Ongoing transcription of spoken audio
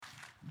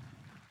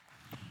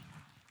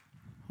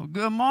Well,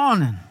 good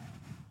morning.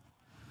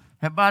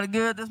 Everybody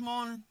good this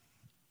morning?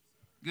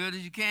 Good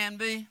as you can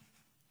be?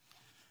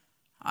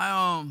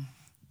 Going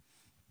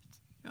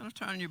to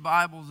turn your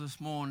Bibles this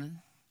morning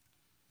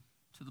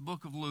to the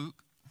book of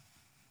Luke.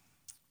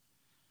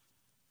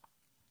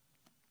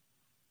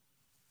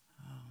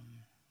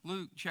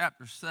 Luke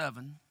chapter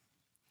 7.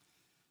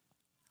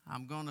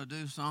 I'm going to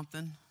do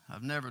something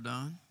I've never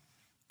done.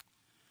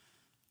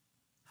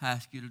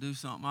 Ask you to do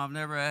something I've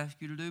never asked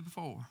you to do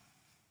before.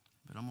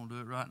 But I'm going to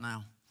do it right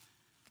now.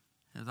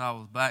 As I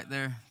was back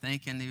there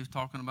thinking, he was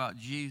talking about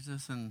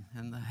Jesus and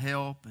the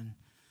help and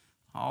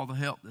all the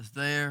help that's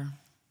there.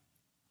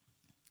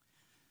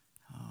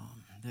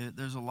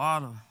 There's a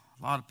lot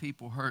of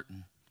people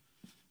hurting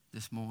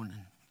this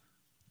morning.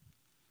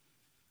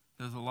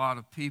 There's a lot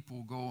of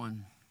people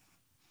going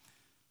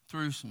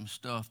through some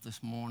stuff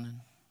this morning.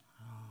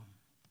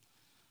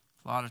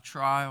 A lot of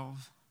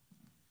trials.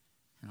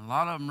 And a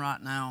lot of them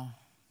right now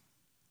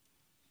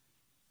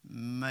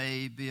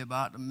may be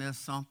about to miss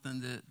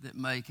something that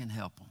may can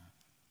help them.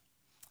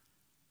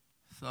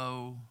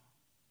 So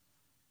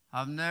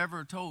I've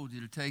never told you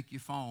to take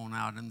your phone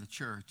out in the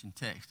church and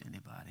text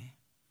anybody.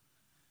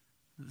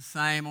 The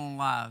same on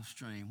live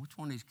stream. Which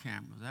one of these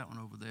cameras? That one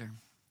over there.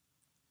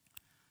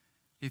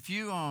 If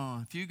you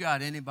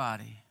got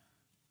anybody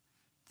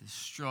that's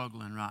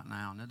struggling right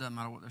now, and it doesn't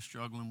matter what they're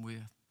struggling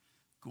with,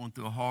 going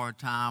through a hard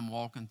time,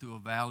 walking through a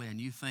valley, and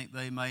you think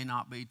they may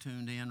not be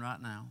tuned in right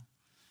now,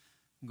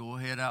 go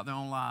ahead out there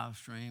on live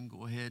stream.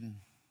 Go ahead and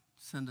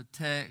send a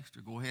text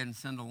or go ahead and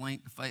send a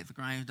link to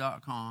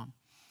faithlagrange.com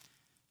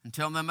and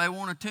tell them they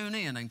want to tune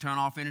in. They can turn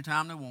off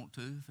anytime they want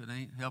to. If it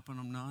ain't helping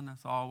them none,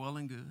 that's all well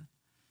and good.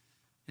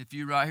 If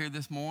you're right here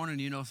this morning,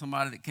 you know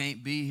somebody that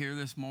can't be here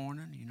this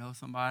morning, you know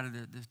somebody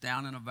that's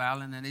down in a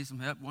valley and they need some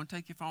help, go and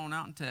take your phone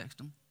out and text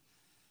them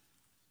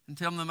and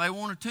tell them they may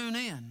want to tune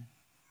in.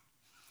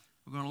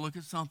 We're going to look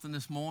at something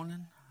this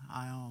morning.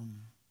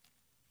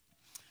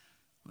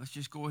 Let's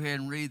just go ahead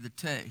and read the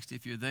text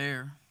if you're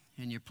there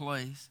in your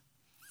place.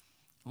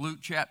 Luke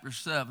chapter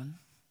 7.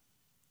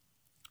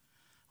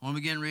 I want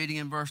to begin reading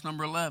in verse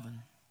number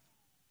 11.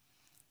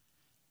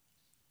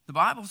 The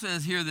Bible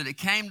says here that it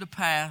came to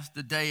pass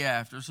the day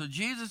after. So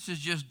Jesus has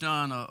just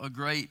done a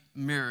great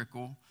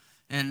miracle.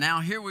 And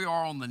now here we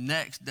are on the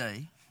next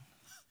day.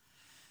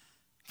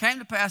 Came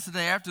to pass the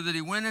day after that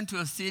he went into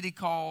a city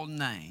called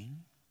Nain.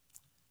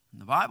 And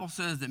the Bible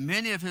says that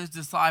many of his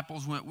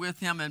disciples went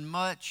with him and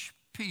much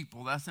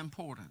people. That's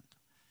important.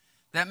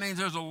 That means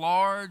there's a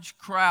large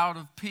crowd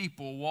of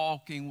people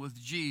walking with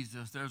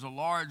Jesus. There's a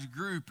large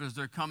group as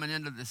they're coming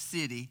into the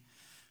city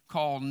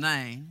called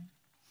Nain.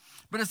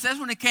 But it says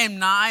when he came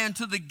nigh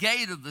unto the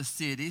gate of the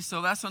city,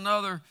 so that's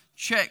another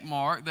check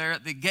mark there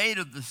at the gate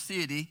of the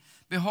city.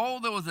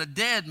 Behold, there was a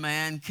dead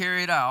man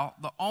carried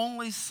out, the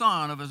only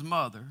son of his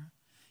mother,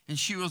 and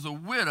she was a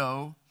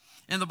widow.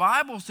 And the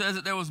Bible says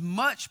that there was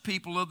much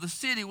people of the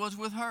city was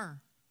with her.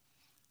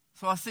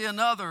 So I see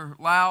another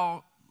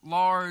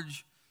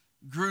large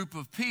group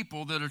of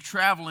people that are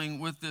traveling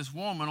with this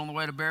woman on the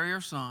way to bury her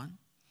son.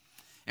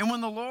 And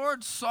when the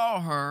Lord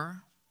saw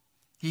her,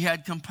 he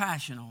had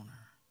compassion on her.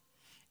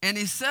 And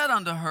he said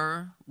unto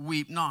her,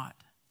 weep not.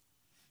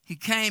 He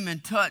came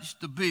and touched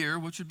the bier,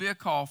 which would be a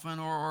coffin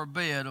or a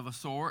bed of a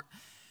sort.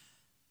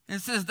 And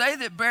it says, they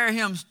that bare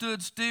him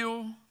stood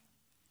still.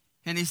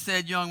 And he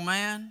said, young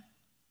man,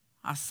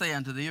 I say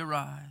unto thee,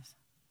 arise.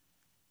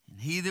 And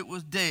he that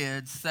was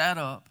dead sat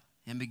up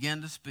and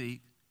began to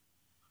speak,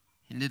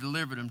 and they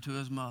delivered him to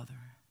his mother.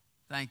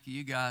 Thank you.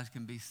 You guys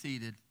can be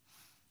seated.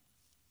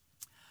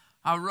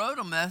 I wrote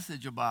a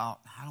message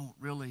about, I don't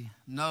really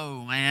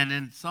know, man,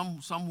 and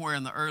somewhere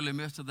in the early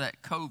midst of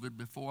that COVID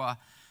before I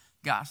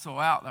got so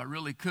out I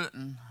really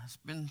couldn't. It's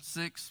been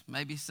 6,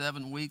 maybe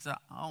 7 weeks. I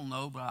don't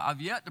know, but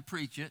I've yet to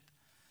preach it.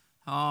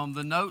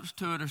 The notes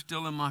to it are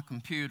still in my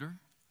computer.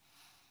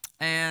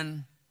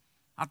 And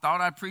I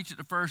thought I'd preach it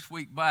the first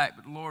week back,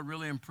 but the Lord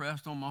really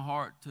impressed on my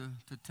heart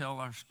to tell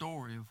our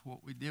story of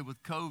what we did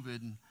with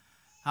COVID. And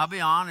I'll be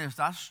honest,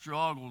 I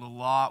struggled a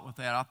lot with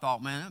that. I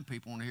thought, man,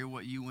 people want to hear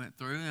what you went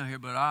through,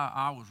 but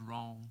I was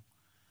wrong.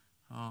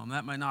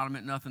 That may not have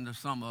meant nothing to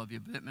some of you,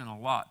 but it meant a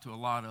lot to a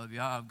lot of you.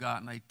 I've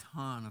gotten a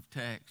ton of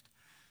text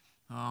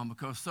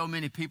because so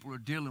many people are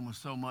dealing with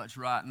so much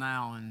right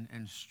now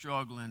and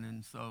struggling.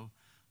 And so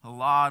a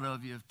lot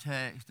of you have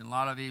texted, and a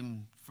lot of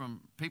even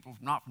from people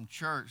not from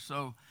church.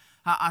 So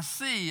I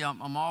see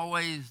I'm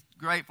always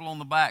grateful on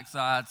the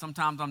backside.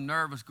 Sometimes I'm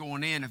nervous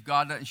going in if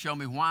God doesn't show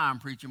me why I'm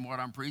preaching what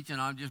I'm preaching.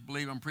 I just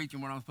believe I'm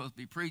preaching what I'm supposed to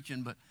be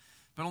preaching. But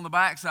on the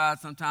backside,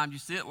 sometimes you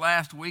see it.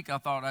 Last week I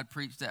thought I'd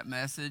preach that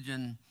message,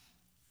 and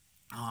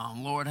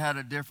Lord had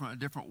a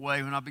different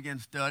way when I began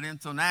studying.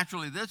 So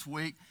naturally this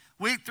week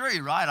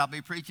 3, right? I'll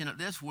be preaching it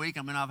this week.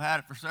 I mean, I've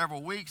had it for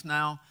several weeks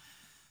now.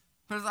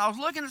 But as I was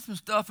looking at some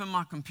stuff in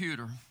my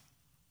computer,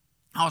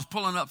 I was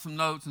pulling up some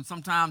notes, and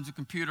sometimes the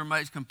computer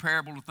makes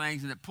comparable to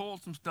things, and it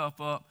pulled some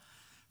stuff up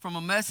from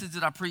a message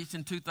that I preached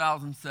in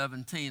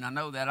 2017. I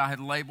know that I had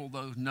labeled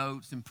those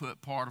notes and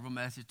put part of a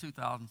message,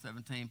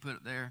 2017, put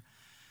it there.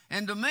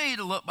 And to me,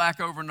 to look back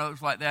over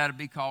notes like that would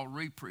be called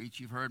repreach.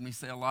 You've heard me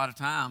say a lot of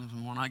times,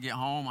 and when I get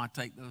home, I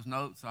take those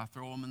notes, I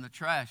throw them in the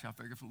trash. I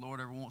figure if the Lord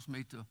ever wants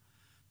me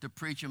to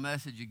preach a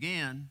message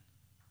again,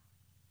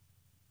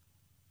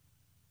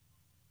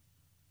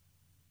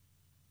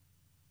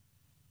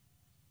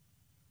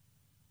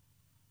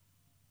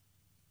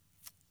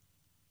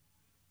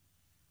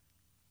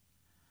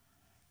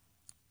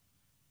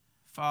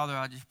 Father,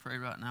 I just pray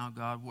right now,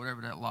 God,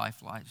 whatever that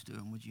life light's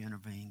doing, would you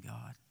intervene,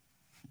 God?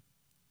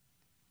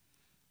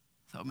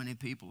 So many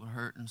people are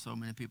hurting. So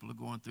many people are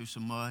going through so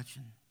much.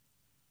 And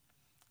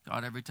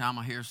God, every time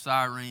I hear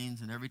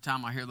sirens and every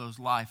time I hear those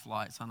life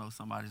lights, I know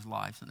somebody's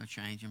life's in a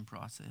changing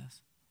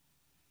process.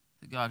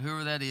 So God,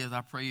 whoever that is,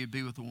 I pray you'd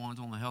be with the ones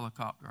on the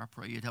helicopter. I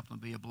pray you'd help them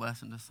be a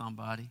blessing to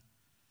somebody.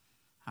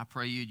 I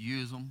pray you'd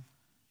use them.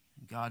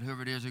 And God,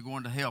 whoever it is they're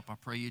going to help, I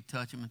pray you'd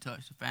touch them and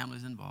touch the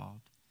families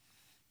involved.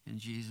 In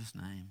Jesus'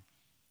 name.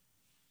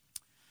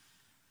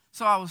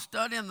 So I was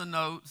studying the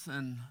notes,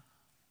 and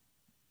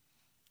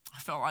I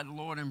felt like the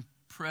Lord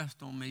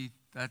impressed on me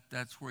that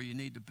that's where you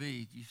need to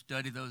be. You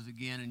study those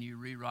again, and you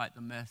rewrite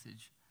the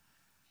message.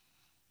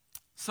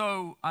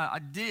 So I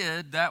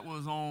did. That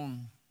was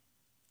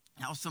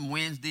some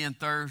Wednesday and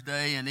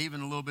Thursday, and even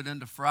a little bit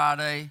into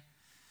Friday.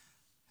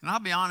 And I'll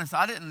be honest,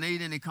 I didn't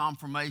need any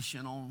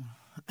confirmation on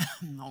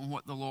on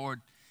what the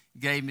Lord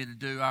gave me to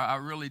do. I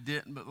really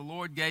didn't, but the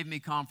Lord gave me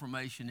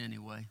confirmation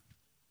anyway.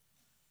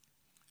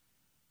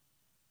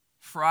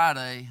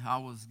 Friday, I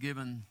was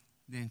given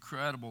the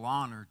incredible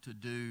honor to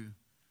do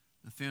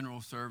the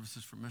funeral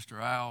services for Mr.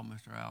 Al.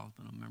 Mr. Al's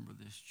been a member of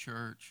this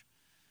church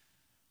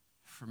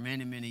for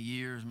many, many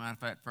years. Matter of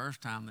fact,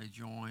 first time they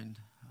joined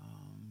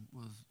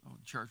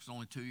the church was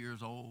only 2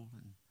 years old.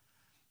 And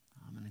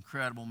I'm an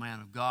incredible man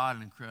of God,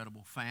 an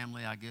incredible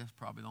family. I guess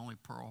probably the only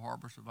Pearl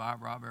Harbor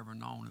survivor I've ever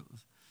known. It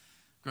was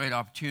great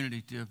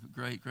opportunity,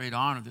 great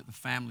honor that the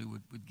family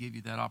would give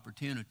you that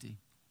opportunity.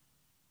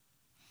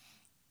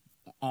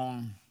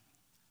 On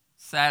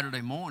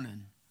Saturday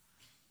morning,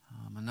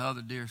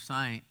 another dear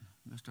saint,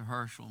 Mr.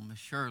 Herschel and Miss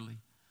Shirley.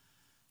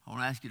 I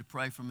want to ask you to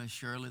pray for Miss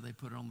Shirley. They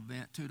put her on the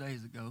vent 2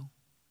 days ago.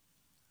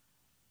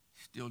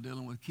 She's still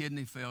dealing with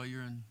kidney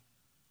failure, and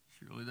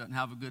she really doesn't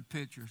have a good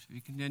picture. So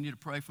you continue to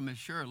pray for Miss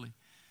Shirley.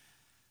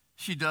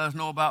 She does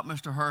know about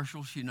Mr.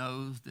 Herschel. She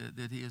knows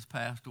that he has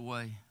passed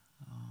away.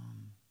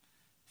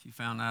 She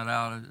found that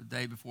out a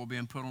day before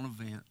being put on a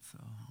vent. So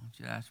I want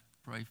you to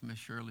pray for Miss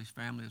Shirley's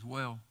family as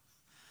well.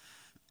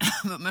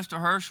 But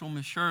Mr. Herschel,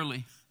 Miss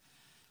Shirley,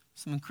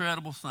 some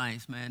incredible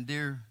saints, man.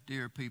 Dear,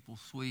 dear people,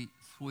 sweet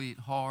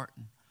heart.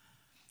 And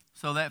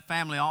so that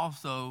family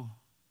also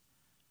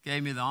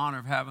gave me the honor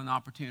of having the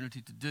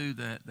opportunity to do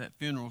that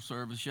funeral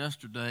service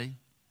yesterday.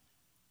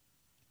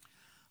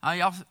 I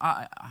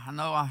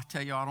know I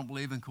tell you I don't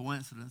believe in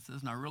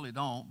coincidences, and I really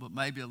don't, but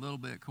maybe a little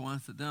bit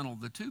coincidental.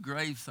 The two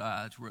grave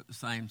sites were at the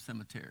same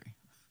cemetery.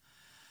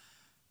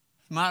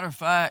 As a matter of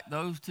fact,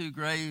 those two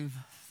grave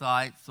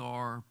sites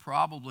are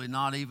probably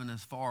not even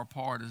as far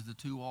apart as the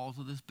two walls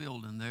of this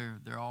building.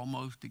 They're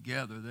almost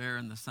together. They're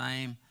in the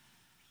same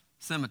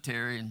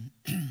cemetery. And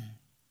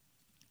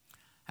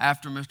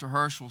after Mr.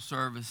 Herschel's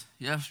service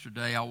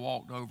yesterday, I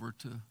walked over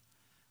to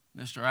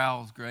Mr.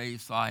 Al's grave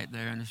site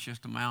there, and it's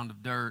just a mound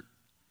of dirt.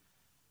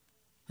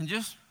 And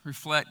just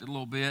reflected a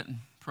little bit and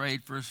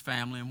prayed for his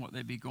family and what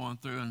they'd be going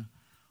through, and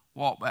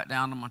walked back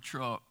down to my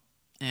truck.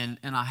 And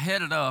I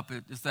headed up.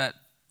 It's that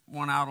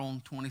one out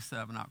on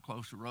 27 out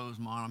close to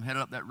Rosemont. I'm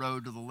headed up that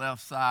road to the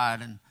left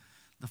side. And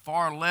the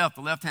far left,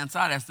 the left-hand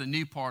side, that's the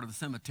new part of the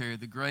cemetery.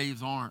 The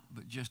graves aren't,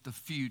 but just a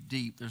few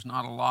deep. There's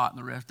not a lot, and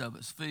the rest of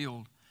it's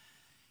filled.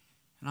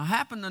 And I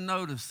happened to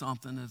notice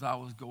something as I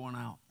was going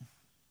out.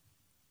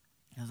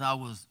 As I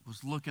was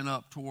looking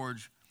up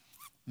towards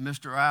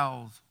Mr.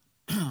 Al's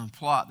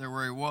plot there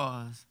where he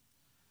was,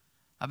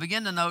 I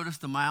began to notice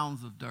the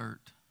mounds of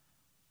dirt.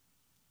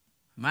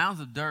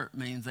 Mounds of dirt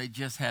means they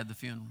just had the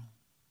funeral.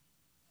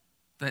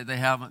 They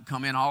haven't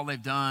come in. All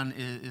they've done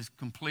is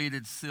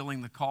completed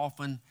sealing the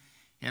coffin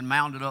and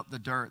mounded up the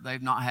dirt. They've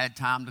not had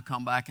time to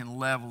come back and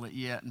level it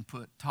yet and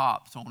put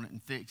tops on it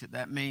and fix it.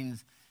 That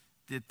means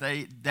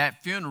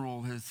that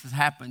funeral has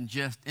happened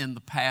just in the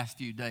past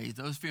few days.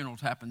 Those funerals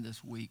happened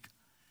this week.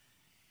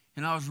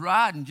 And I was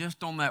riding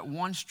just on that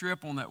one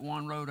strip on that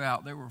one road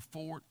out. There were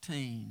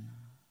 14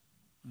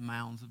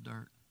 mounds of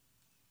dirt.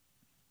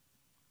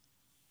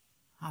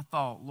 I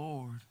thought,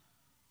 Lord,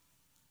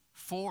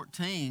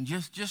 14,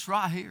 just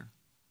right here.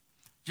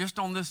 Just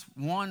on this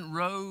one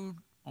road,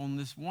 on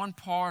this one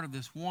part of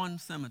this one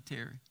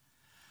cemetery.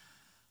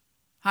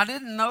 I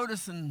didn't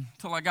notice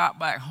until I got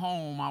back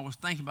home. I was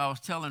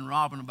telling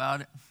Robin about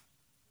it.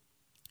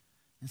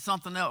 And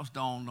something else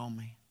dawned on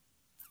me.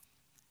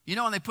 You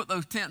know when they put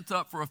those tents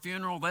up for a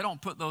funeral, they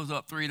don't put those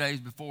up 3 days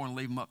before and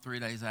leave them up 3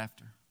 days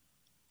after.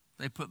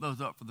 They put those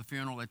up for the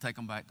funeral, they take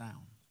them back down.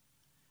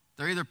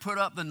 They're either put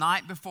up the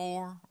night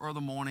before or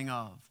the morning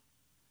of.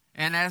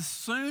 And as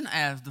soon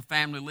as the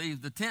family leaves,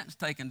 the tent's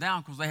taken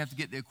down because they have to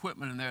get the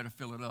equipment in there to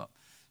fill it up.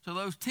 So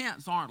those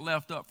tents aren't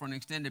left up for an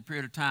extended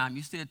period of time.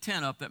 You see a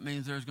tent up, that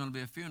means there's going to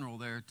be a funeral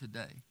there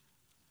today.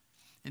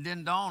 It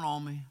didn't dawn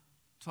on me.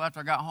 So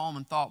after I got home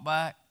and thought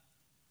back,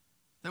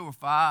 there were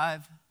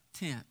 5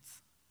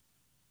 tents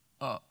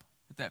up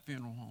at that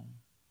funeral home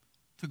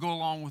to go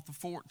along with the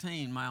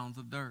 14 mounds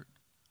of dirt.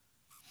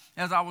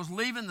 As I was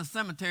leaving the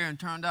cemetery and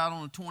turned out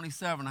on the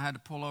 27, I had to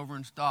pull over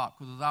and stop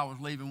because as I was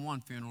leaving one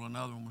funeral,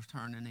 another one was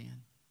turning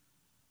in.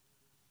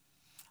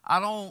 I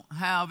don't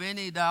have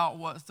any doubt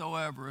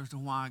whatsoever as to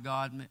why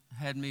God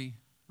had me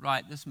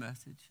write this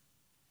message.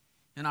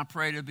 And I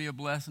pray to be a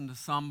blessing to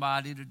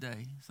somebody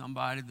today,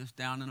 somebody that's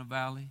down in a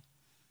valley,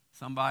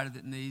 somebody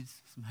that needs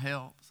some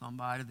help,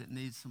 somebody that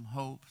needs some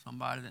hope,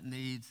 somebody that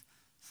needs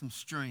some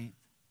strength.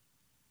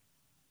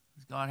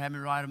 God had me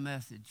write a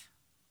message.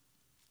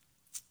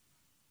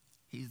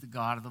 He's the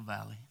God of the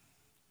valley.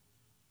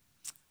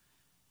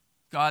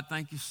 God,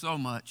 thank you so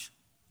much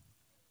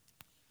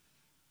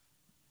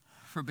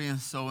for being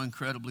so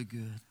incredibly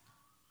good.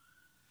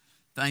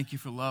 Thank you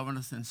for loving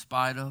us in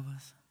spite of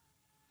us.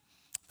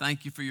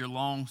 Thank you for your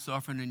long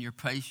suffering and your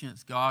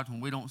patience, God. When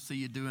we don't see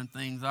you doing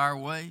things our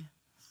way,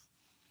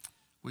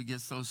 we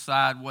get so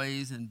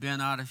sideways and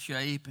bent out of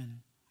shape. And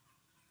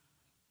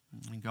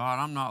God,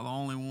 I'm not the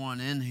only one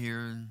in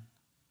here.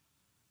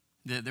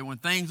 That when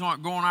things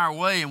aren't going our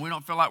way and we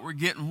don't feel like we're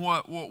getting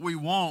what we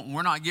want and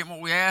we're not getting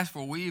what we ask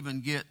for, we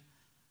even get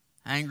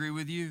angry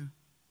with you.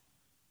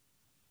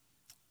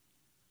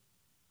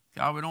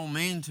 God, we don't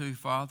mean to,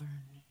 Father.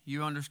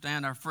 You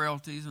understand our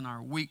frailties and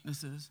our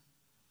weaknesses.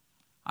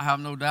 I have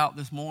no doubt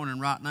this morning,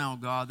 right now,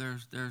 God,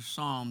 there's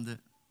some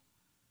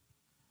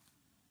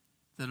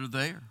that are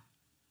there.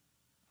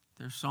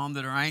 There's some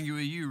that are angry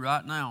with you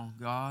right now,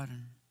 God.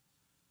 And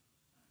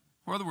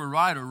whether we're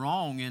right or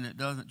wrong in it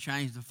doesn't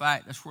change the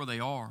fact that's where they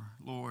are,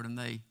 Lord, and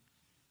they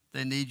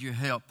need your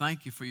help.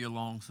 Thank you for your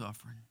long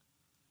suffering.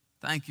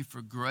 Thank you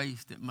for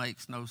grace that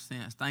makes no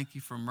sense. Thank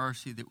you for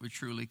mercy that we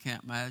truly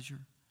can't measure.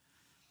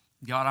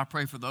 God, I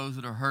pray for those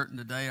that are hurting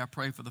today. I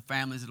pray for the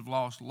families that have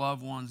lost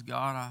loved ones,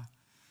 God.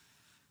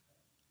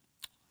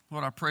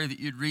 Lord, I pray that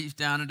you'd reach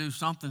down and do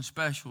something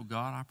special,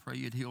 God. I pray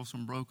you'd heal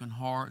some broken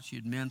hearts.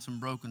 You'd mend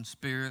some broken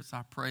spirits.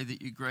 I pray that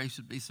your grace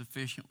would be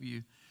sufficient.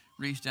 You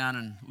reach down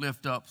and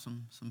lift up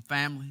some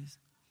families.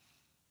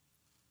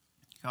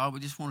 God,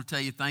 we just want to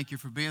tell you thank you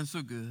for being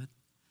so good.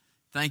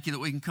 Thank you that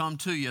we can come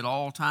to you at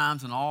all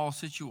times and all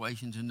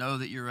situations and know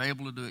that you're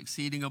able to do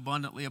exceeding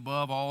abundantly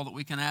above all that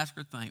we can ask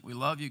or think. We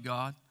love you,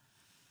 God.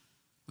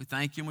 We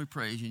thank you and we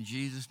praise you in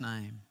Jesus'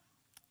 name.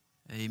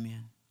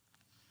 Amen.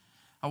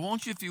 I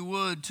want you, if you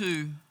would,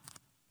 to,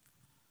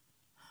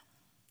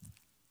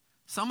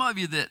 some of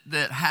you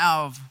that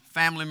have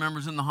family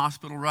members in the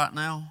hospital right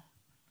now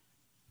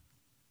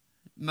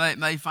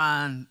may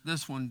find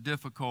this one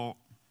difficult.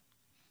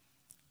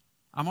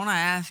 I'm going to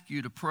ask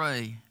you to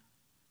pray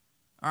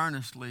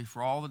earnestly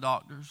for all the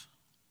doctors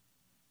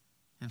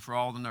and for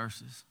all the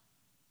nurses.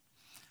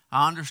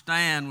 I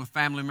understand with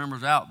family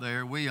members out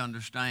there, we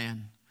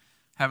understand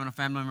having a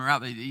family member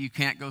out there, you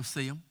can't go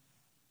see them.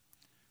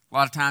 A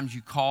lot of times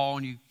you call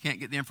and you can't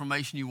get the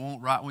information you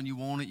want right when you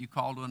want it. You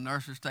call to a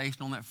nurse's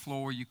station on that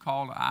floor. You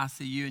call to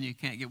ICU and you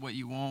can't get what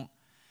you want.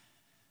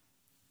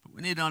 But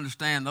we need to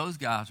understand those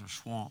guys are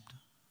swamped.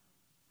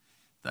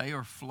 They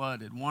are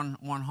flooded. One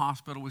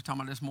hospital we were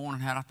talking about this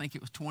morning had, I think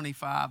it was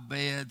 25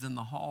 beds in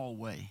the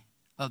hallway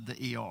of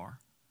the ER.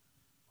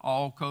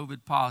 All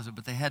COVID positive,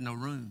 but they had no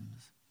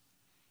rooms.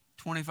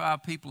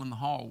 25 people in the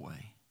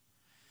hallway.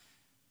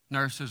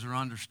 Nurses are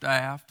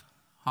understaffed.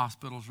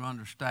 Hospitals are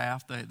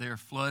understaffed. They're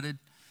flooded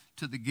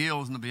to the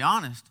gills. And to be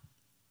honest,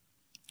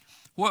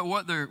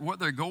 what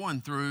they're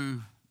going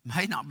through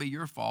may not be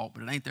your fault,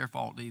 but it ain't their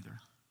fault either.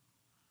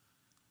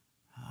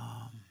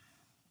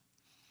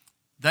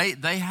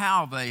 They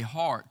have a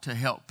heart to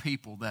help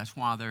people. That's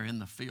why they're in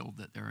the field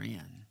that they're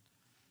in.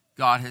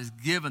 God has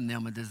given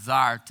them a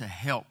desire to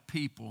help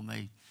people,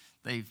 and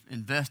they've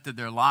invested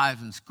their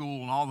lives in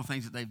school and all the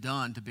things that they've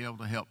done to be able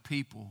to help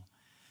people.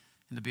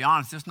 And to be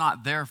honest, it's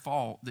not their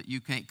fault that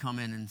you can't come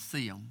in and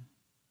see them.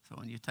 So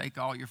when you take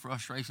all your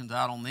frustrations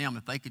out on them,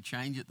 if they could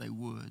change it, they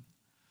would.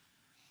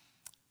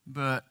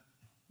 But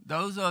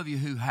those of you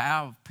who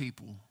have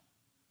people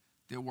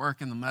that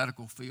work in the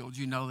medical field,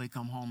 you know they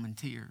come home in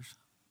tears.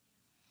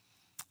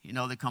 You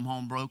know they come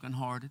home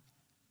brokenhearted.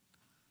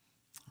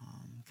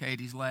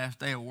 Katie's last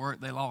day of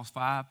work, they lost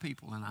 5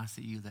 people in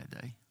ICU that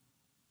day.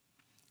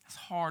 It's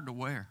hard to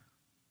wear.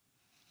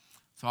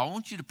 So I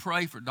want you to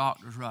pray for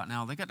doctors right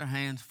now. They got their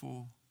hands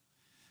full.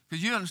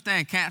 Because you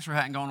understand cancer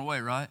hasn't gone away,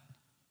 right?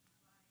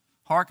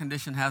 Heart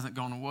condition hasn't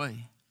gone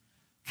away.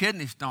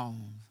 Kidney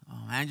stones.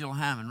 Angela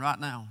Hammond right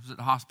now was at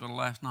the hospital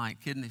last night.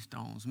 Kidney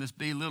stones. Miss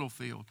B.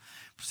 Littlefield,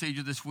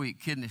 procedure this week,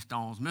 kidney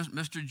stones.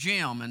 Mr.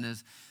 Jim and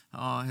his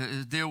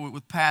deal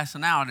with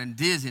passing out and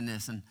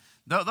dizziness. And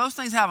those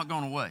things haven't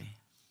gone away.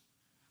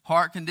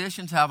 Heart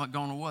conditions haven't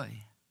gone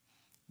away.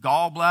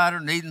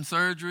 Gallbladder, needing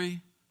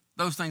surgery,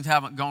 those things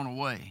haven't gone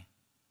away.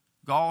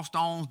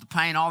 Gallstones, the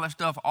pain, all that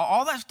stuff,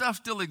 all that stuff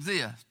still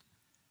exists.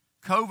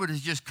 COVID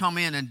has just come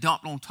in and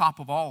dumped on top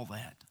of all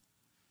that.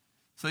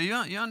 So you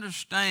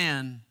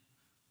understand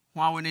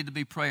why we need to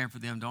be praying for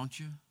them, don't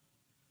you?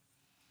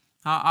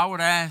 I would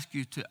ask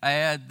you to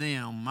add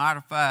them. Matter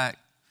of fact,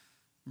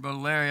 Brother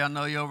Larry, I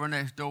know you over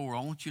next door. I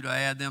want you to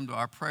add them to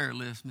our prayer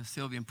list, Miss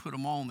Sylvia, and put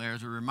them on there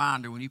as a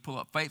reminder. When you pull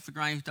up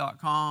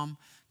faithfulgrange.com,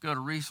 go to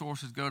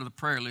resources, go to the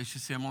prayer list,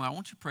 you see them on there. I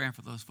want you praying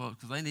for those folks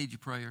because they need your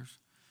prayers.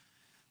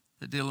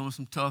 They're dealing with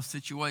some tough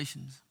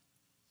situations.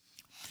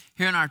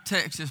 Here in our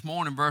text this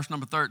morning, verse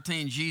number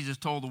 13, Jesus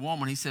told the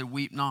woman, he said,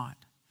 weep not.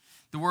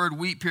 The word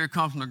weep here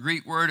comes from the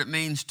Greek word. It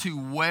means to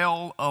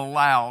wail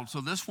aloud.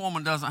 So this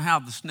woman doesn't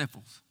have the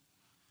sniffles.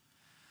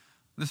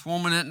 This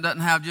woman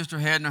doesn't have just her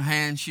head in her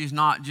hands. She's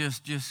not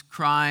just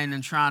crying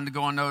and trying to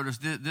go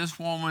unnoticed. This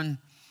woman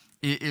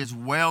is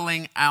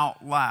wailing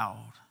out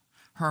loud.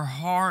 Her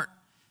heart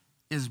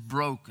is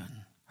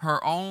broken.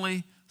 Her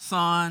only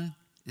son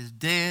is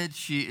dead.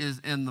 She is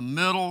in the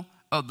middle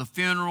of the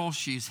funeral.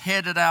 She's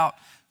headed out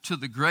to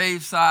the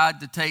graveside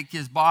to take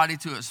his body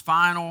to its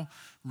final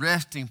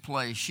resting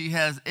place. She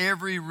has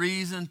every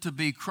reason to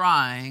be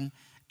crying,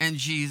 and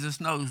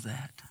Jesus knows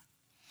that.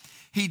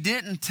 He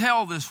didn't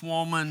tell this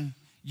woman,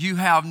 you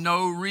have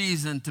no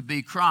reason to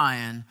be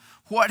crying.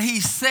 What he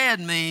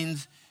said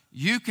means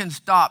you can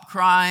stop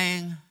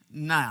crying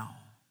now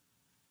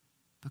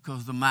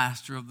because the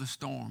master of the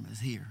storm is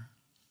here.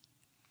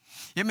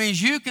 It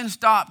means you can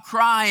stop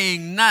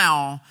crying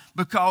now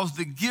because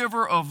the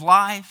giver of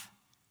life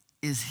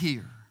is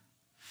here.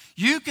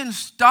 You can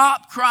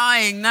stop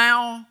crying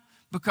now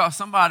because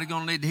somebody's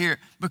going to need to hear it,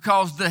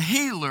 because the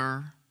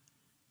healer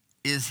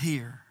is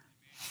here.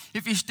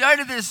 If you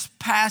study this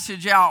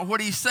passage out, what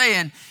he's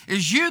saying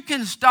is you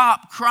can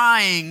stop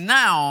crying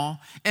now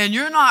and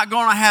you're not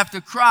going to have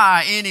to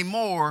cry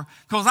anymore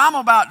because I'm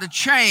about to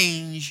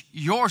change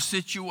your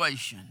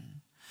situation.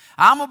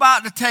 I'm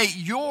about to take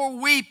your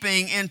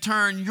weeping and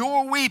turn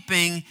your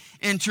weeping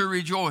into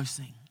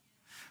rejoicing.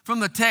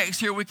 From the text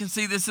here, we can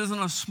see this isn't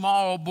a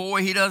small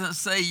boy. He doesn't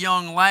say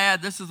young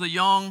lad. This is a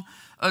young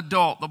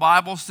adult. The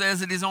Bible says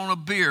that he's on a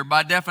bier.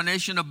 By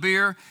definition, a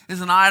bier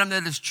is an item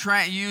that is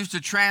used to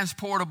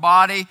transport a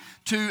body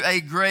to a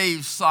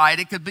grave site.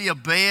 It could be a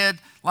bed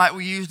like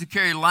we used to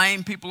carry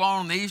lame people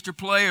on the Easter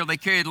play, or they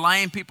carried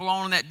lame people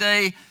on that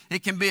day.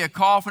 It can be a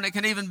coffin. It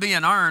can even be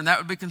an urn. That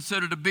would be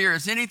considered a bier.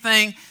 It's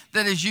anything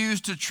that is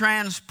used to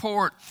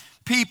transport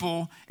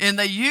people, and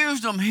they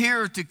used them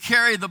here to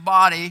carry the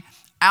body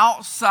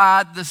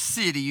outside the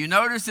city. You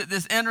notice that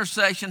this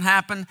intersection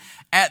happened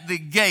at the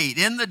gate.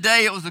 In the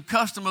day, it was the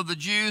custom of the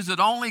Jews that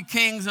only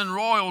kings and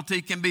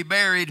royalty can be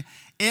buried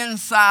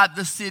inside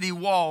the city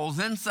walls,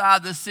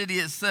 inside the city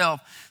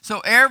itself. So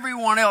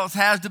everyone else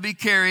has to be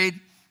carried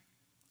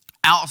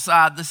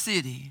outside the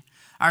city.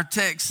 Our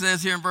text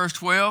says here in verse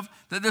 12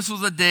 that this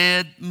was a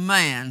dead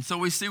man. So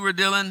we see we're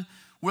dealing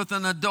with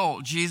an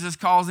adult. Jesus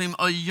calls him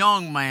a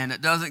young man.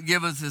 It doesn't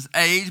give us his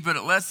age, but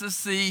it lets us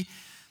see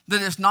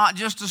that it's not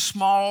just a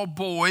small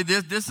boy.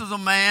 This is a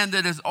man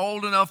that is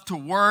old enough to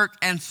work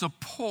and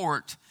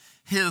support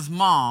his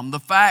mom. The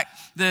fact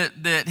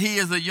that he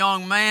is a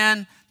young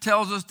man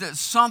tells us that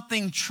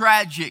something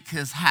tragic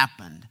has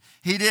happened.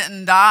 He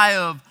didn't die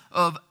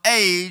of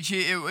age,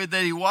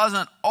 that he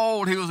wasn't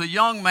old. He was a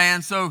young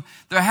man, so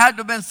there had to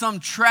have been some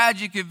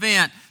tragic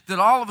event that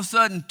all of a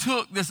sudden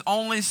took this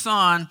only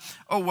son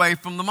away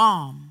from the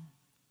mom.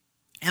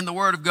 In the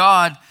Word of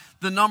God,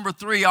 the number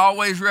 3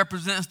 always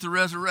represents the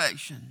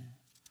resurrection.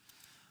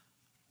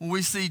 When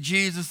we see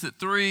Jesus at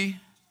 3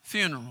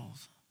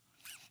 funerals,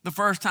 the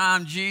first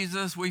time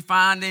Jesus, we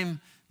find him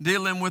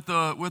dealing with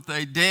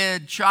a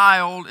dead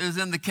child is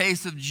in the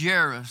case of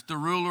Jairus, the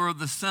ruler of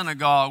the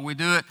synagogue. We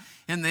do it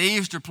in the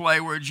Easter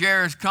play where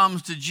Jairus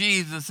comes to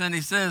Jesus and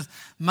he says,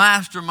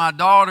 Master, my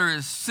daughter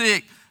is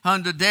sick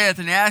unto death,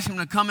 and he asked him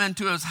to come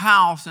into his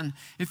house. And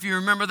if you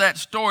remember that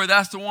story,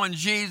 that's the one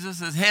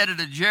Jesus is headed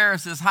to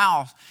Jairus'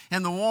 house,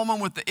 and the woman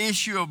with the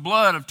issue of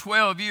blood of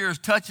 12 years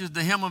touches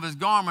the hem of his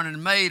garment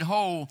and made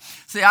whole.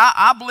 See,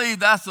 I believe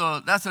that's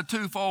a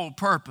twofold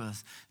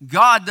purpose.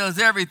 God does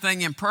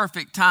everything in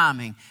perfect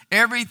timing.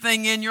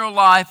 Everything in your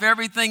life,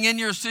 everything in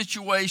your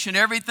situation,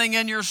 everything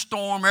in your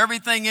storm,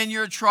 everything in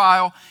your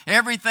trial,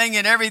 everything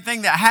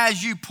that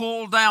has you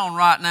pulled down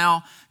right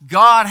now,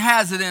 God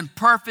has it in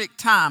perfect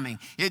timing.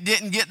 It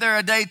didn't get there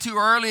a day too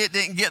early. It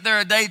didn't get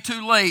there a day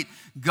too late.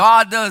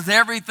 God does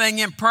everything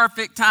in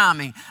perfect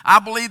timing. I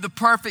believe the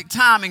perfect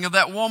timing of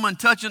that woman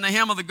touching the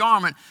hem of the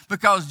garment,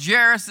 because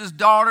Jairus'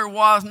 daughter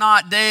was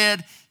not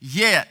dead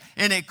yet.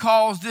 And it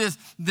caused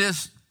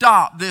this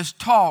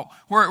talk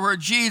where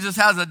Jesus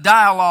has a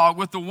dialogue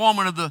with the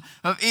woman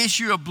of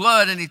issue of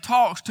blood, and he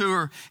talks to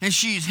her and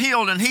she's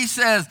healed, and he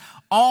says,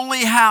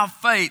 only have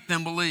faith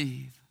and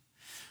believe.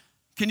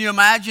 Can you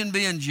imagine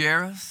being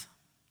Jairus?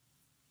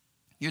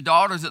 Your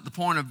daughter's at the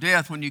point of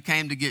death when you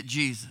came to get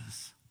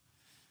Jesus.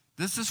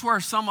 This is where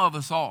some of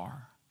us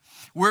are.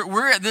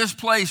 We're at this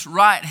place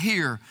right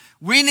here.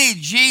 We need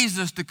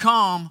Jesus to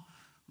come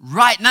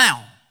right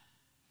now.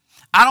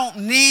 I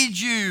don't need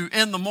you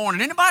in the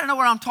morning. Anybody know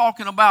what I'm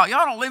talking about?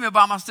 Y'all don't leave me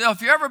by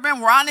myself. You ever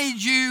been where I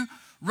need you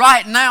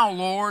right now,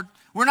 Lord?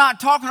 We're not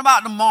talking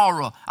about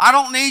tomorrow. I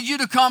don't need you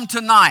to come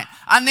tonight.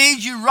 I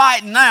need you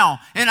right now.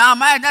 And I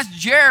imagine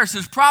that's Jairus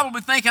is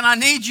probably thinking, I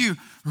need you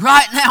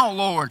right now,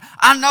 Lord.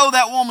 I know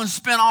that woman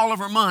spent all of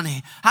her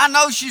money. I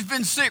know she's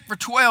been sick for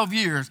 12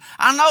 years.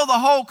 I know the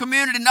whole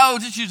community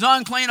knows that she's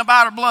unclean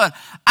about her blood.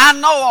 I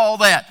know all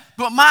that.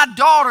 But my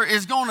daughter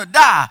is going to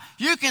die.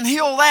 You can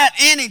heal that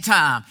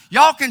anytime.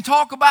 Y'all can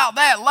talk about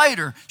that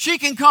later. She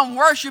can come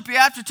worship you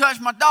after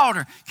touch my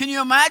daughter. Can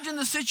you imagine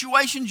the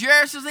situation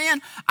Jairus is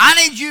in?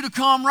 I need you to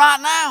come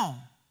right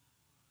now.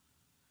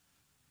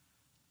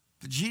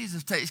 But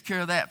Jesus takes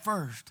care of that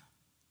first.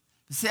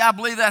 See, I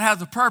believe that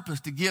has a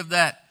purpose, to give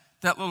that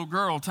little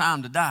girl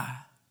time to die.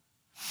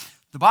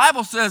 The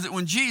Bible says that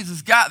when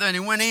Jesus got there and he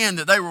went in,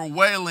 that they were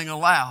wailing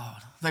aloud.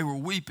 They were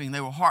weeping.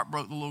 They were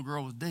heartbroken the little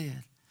girl was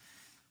dead.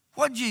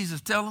 What did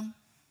Jesus tell them?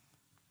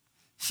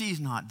 She's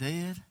not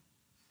dead.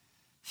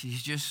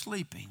 She's just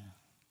sleeping.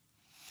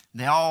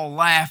 They all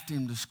laughed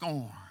him to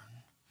scorn.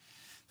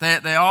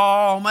 They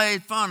all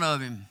made fun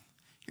of him.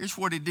 Here's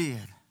what he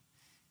did.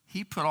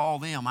 He put all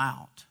them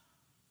out.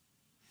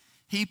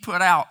 He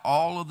put out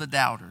all of the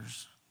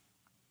doubters.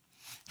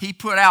 He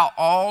put out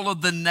all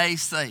of the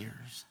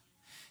naysayers.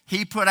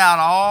 He put out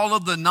all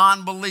of the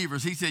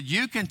non-believers. He said,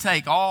 you can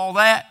take all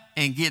that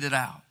and get it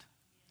out.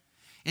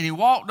 And he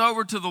walked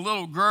over to the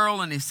little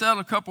girl and he said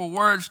a couple of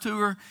words to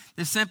her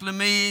that simply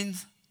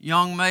means,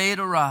 young maid,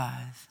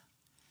 arise.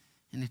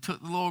 And he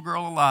took the little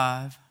girl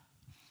alive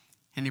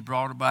and he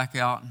brought her back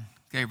out and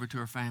gave her to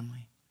her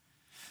family.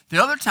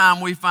 The other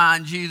time we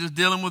find Jesus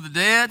dealing with the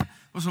dead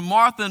was when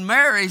Martha and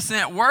Mary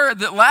sent word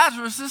that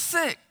Lazarus is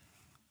sick.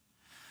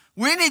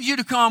 We need you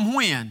to come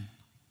when?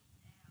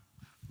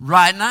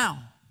 Right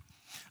now.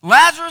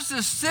 Lazarus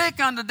is sick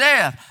unto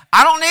death.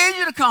 I don't need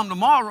you to come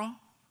tomorrow.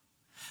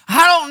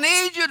 I don't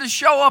need you to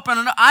show up.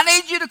 I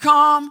need you to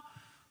come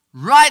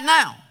right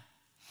now.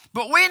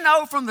 But we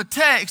know from the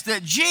text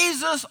that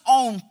Jesus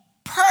on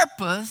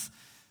purpose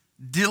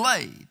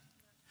delayed.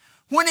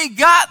 When he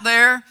got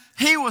there,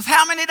 he was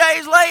how many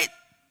days late?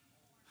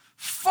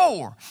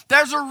 4.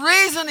 There's a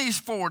reason he's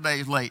 4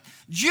 days late.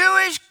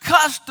 Jewish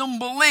custom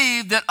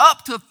believed that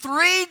up to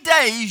 3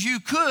 days you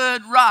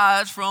could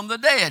rise from the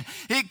dead.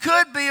 It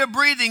could be a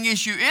breathing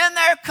issue. In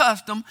their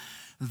custom,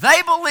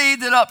 they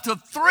believed that up to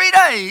 3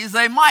 days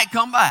they might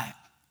come back.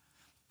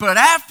 But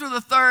after the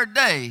 3rd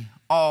day,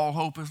 all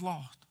hope is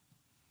lost.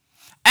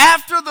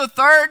 After the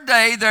 3rd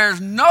day,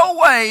 there's no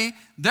way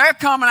they're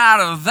coming out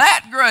of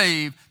that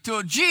grave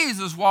till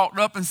Jesus walked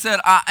up and said,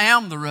 I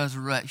am the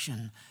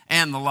resurrection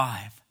and the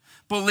life.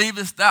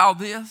 Believest thou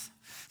this?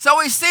 So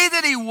we see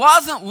that he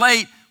wasn't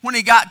late when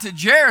he got to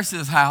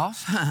Jairus'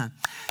 house.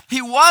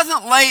 He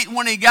wasn't late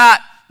when he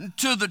got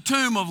to the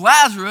tomb of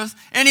Lazarus.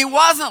 And he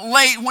wasn't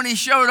late when he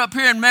showed up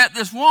here and met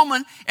this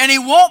woman. And he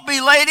won't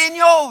be late in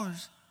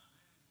yours.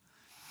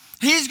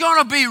 He's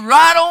going to be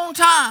right on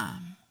time.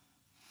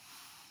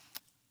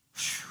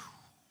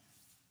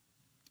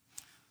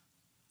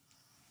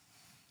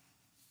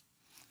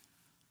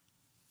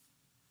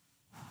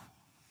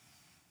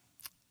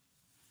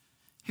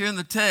 Here in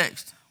the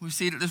text, we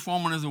see that this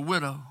woman is a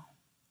widow.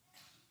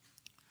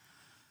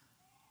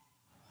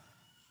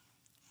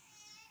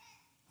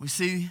 We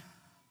see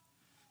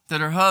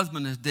that her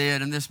husband is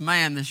dead, and this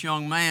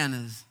young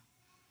man,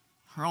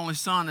 her only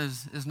son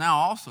is now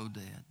also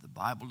dead. The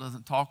Bible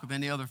doesn't talk of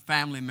any other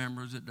family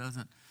members. It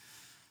doesn't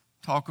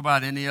talk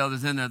about any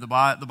others in there. The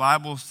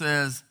Bible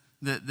says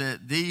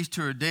that these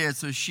two are dead,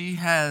 so she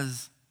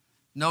has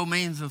no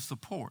means of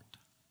support.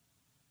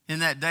 In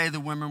that day, the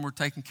women were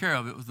taken care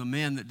of. It was the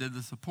men that did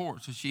the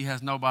support, so she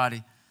has nobody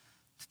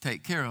to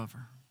take care of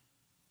her.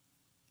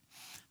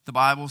 The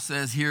Bible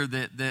says here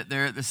that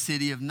they're at the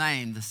city of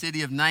Nain. The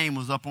city of Nain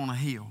was up on a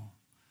hill.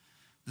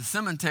 The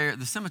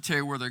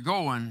cemetery where they're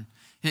going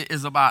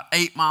is about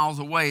 8 miles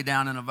away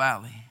down in a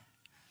valley.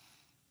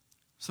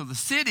 So the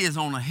city is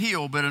on a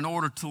hill, but in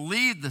order to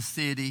leave the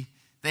city,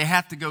 they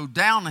have to go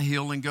down the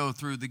hill and go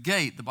through the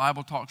gate. The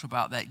Bible talks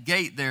about that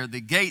gate there.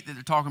 The gate that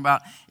they're talking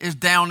about is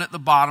down at the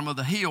bottom of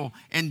the hill.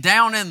 And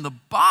down in the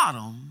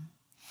bottom,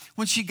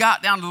 when she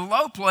got down to the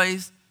low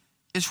place,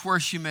 is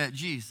where she met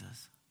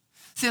Jesus.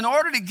 See, in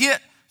order to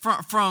get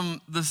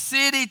from the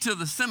city to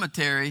the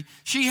cemetery,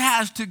 she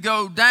has to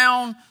go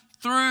down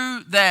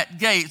through that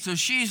gate. So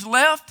she's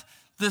left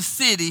the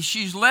city.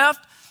 She's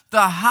left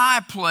the high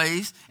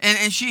place.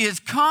 And she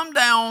has come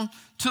down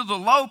to the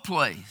low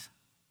place.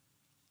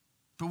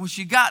 But when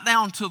she got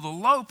down to the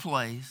low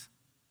place,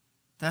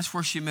 that's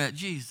where she met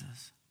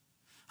Jesus.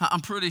 I'm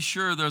pretty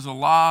sure there's a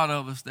lot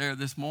of us there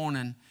this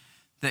morning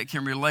that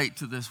can relate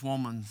to this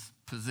woman's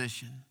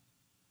position.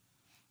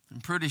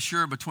 I'm pretty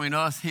sure between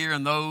us here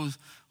and those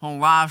on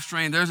live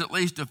stream, there's at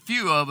least a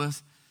few of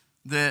us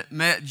that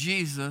met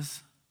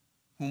Jesus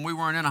when we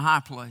weren't in a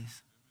high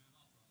place.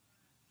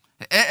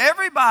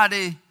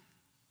 Everybody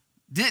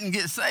didn't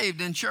get saved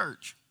in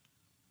church.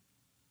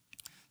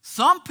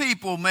 Some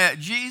people met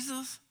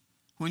Jesus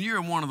when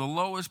you're in one of the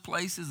lowest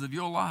places of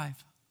your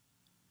life.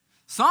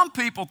 Some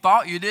people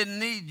thought you didn't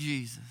need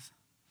Jesus.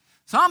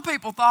 Some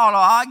people thought,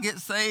 I get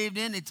saved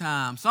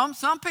anytime. Some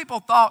people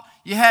thought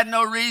you had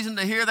no reason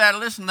to hear that or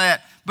listen to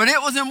that. But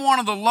it was in one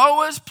of the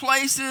lowest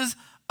places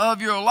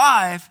of your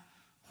life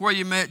where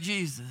you met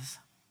Jesus.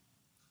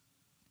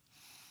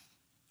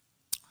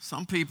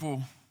 Some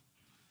people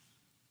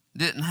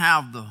didn't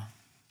have the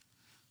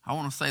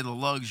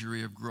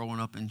luxury of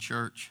growing up in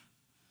church.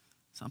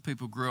 Some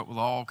people grew up with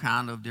all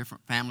kind of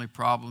different family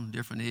problems,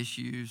 different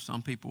issues.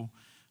 Some people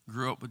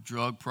grew up with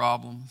drug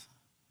problems.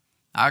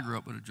 I grew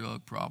up with a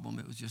drug problem.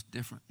 It was just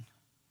different.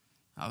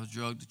 I was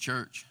drugged to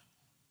church.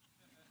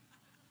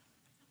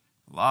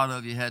 A lot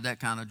of you had that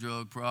kind of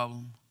drug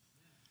problem.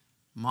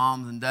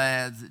 Moms and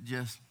dads that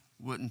just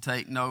wouldn't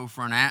take no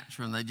for an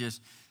answer, and they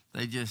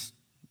just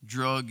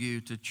drug you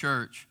to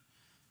church.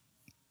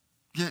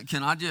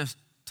 Can I just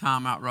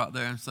time out right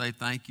there and say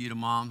thank you to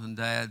moms and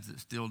dads that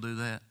still do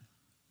that?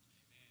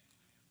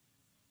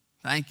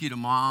 Thank you to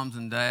moms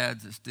and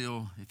dads that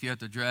still, if you have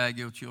to drag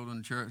your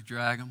children to church,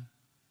 drag them.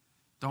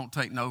 Don't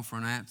take no for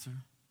an answer.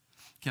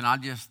 Can I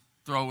just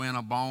throw in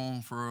a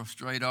bone for a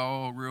stray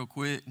dog real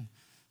quick and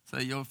say,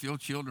 if your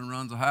children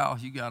runs a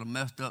house, you got a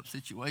messed up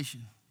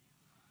situation.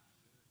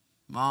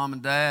 Mom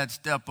and dad,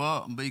 step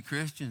up and be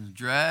Christians.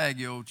 Drag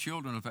your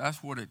children if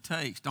that's what it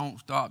takes. Don't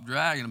stop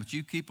dragging them, but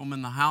you keep them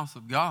in the house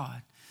of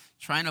God.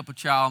 Train up a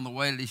child in the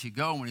way that he should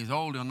go. When he's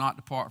old, he'll not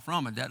depart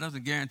from it. That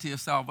doesn't guarantee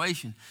his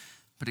salvation,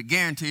 but it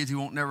guarantees he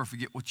won't never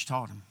forget what you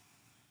taught him.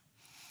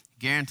 It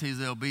guarantees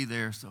they'll be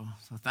there. So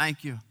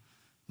thank you,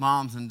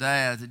 moms and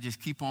dads, that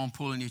just keep on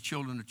pulling your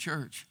children to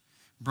church.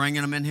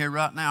 Bringing them in here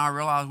right now. I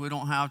realize we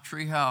don't have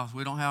treehouse.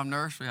 We don't have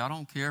nursery. I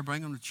don't care.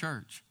 Bring them to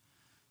church.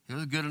 It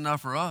was good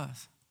enough for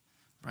us.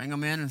 Bring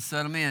them in and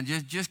set them in.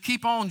 Just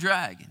keep on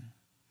dragging.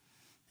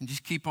 And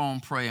just keep on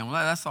praying. Well,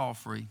 that's all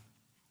free.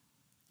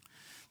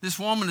 This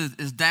woman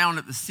is down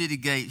at the city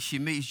gate. She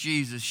meets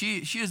Jesus. She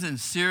is in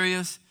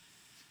serious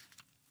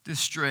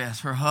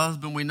distress. Her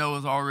husband, we know,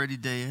 is already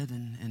dead.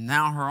 And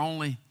now her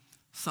only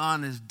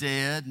son is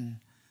dead. And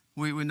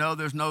we know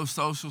there's no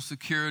social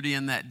security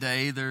in that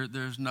day.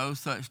 There's no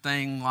such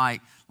thing like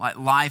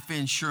life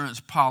insurance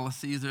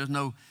policies. There's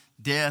no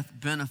death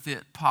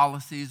benefit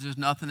policies. There's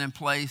nothing in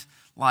place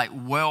like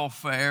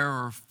welfare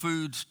or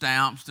food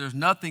stamps. There's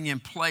nothing in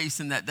place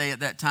in that day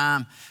at that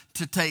time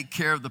to take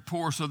care of the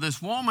poor. So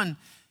this woman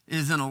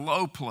is in a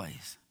low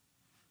place.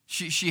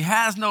 She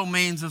has no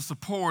means of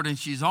support, and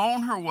she's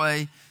on her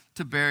way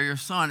to bury her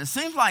son. It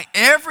seems like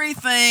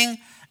everything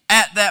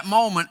at that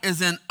moment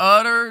is in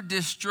utter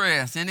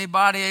distress.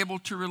 Anybody able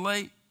to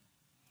relate?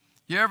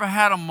 You ever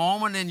had a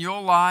moment in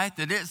your life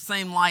that it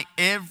seemed like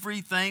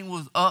everything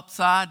was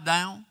upside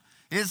down?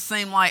 It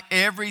seemed like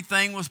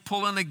everything was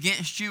pulling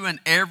against you in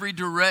every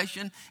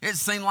direction. It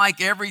seemed like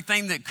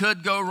everything that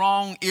could go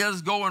wrong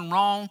is going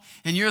wrong.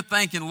 And you're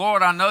thinking,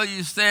 Lord, I know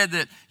you said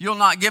that you'll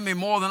not give me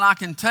more than I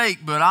can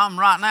take, but I'm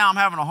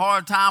having a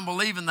hard time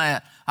believing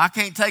that. I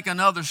can't take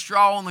another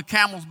straw on the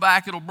camel's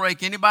back. It'll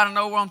break. Anybody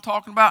know what I'm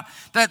talking about?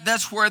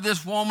 That's where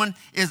this woman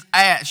is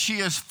at. She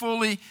is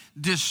fully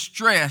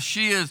distressed.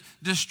 She is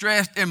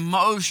distressed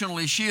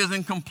emotionally. She is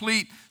in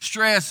complete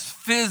stress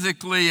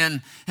physically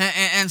and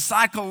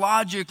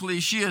psychologically.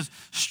 She is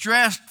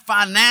stressed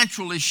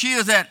financially. She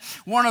is at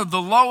one of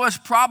the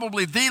lowest,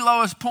 probably the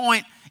lowest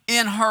point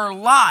in her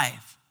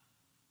life.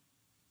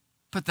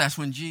 But that's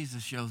when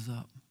Jesus shows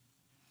up.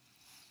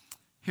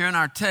 Here in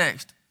our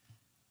text,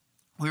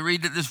 we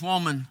read that this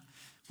woman,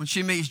 when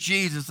she meets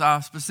Jesus, I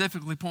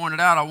specifically pointed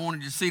out, I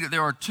wanted you to see that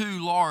there are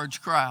two large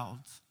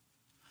crowds.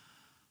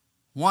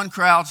 One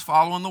crowd's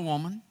following the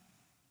woman.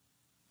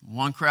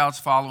 One crowd's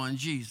following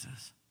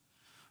Jesus.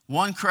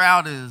 One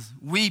crowd is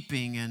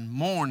weeping and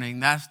mourning.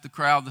 That's the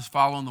crowd that's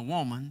following the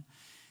woman.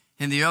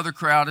 And the other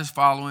crowd is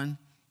following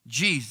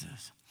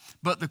Jesus.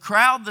 But the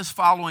crowd that's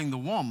following the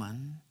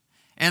woman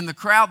and the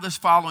crowd that's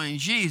following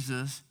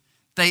Jesus,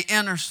 they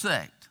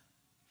intersect.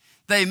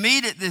 They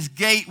meet at this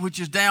gate, which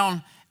is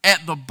down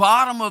at the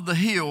bottom of the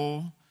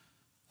hill,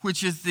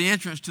 which is the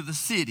entrance to the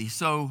city.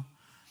 So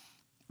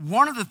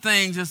one of the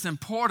things that's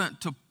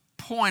important to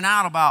point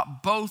out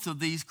about both of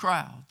these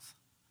crowds,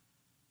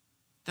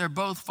 they're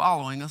both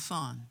following a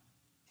son.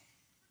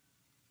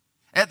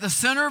 At the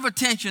center of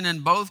attention in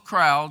both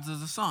crowds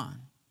is a son.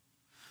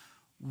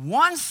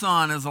 One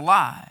son is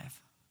alive,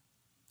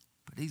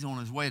 but he's on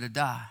his way to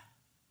die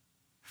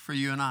for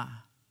you and I.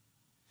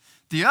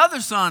 The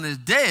other son is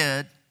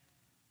dead,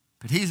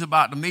 but he's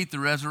about to meet the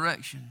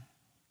resurrection.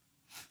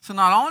 So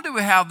not only do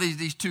we have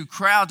these two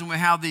crowds and we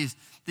have these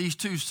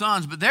two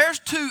sons, but there's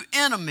two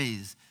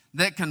enemies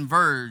that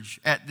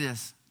converge at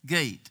this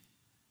gate.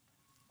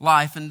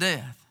 Life and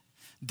death.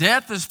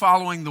 Death is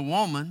following the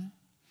woman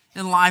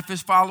and life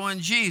is following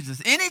Jesus.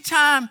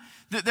 Anytime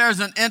that there's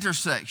an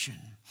intersection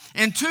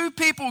and two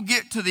people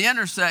get to the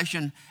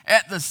intersection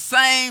at the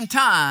same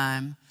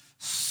time,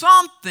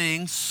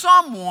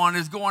 someone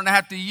is going to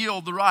have to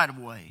yield the right of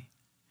way.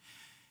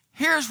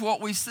 Here's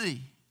what we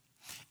see.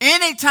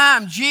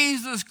 Anytime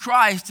Jesus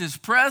Christ is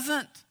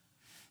present,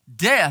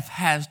 death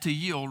has to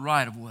yield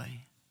right of way.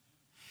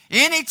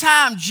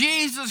 Anytime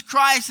Jesus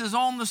Christ is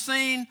on the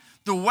scene,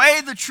 the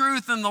way, the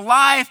truth, and the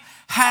life,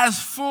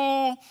 has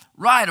full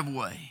right of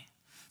way.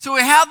 So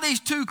we have these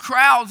two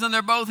crowds, and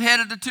they're both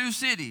headed to two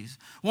cities.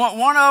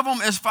 One of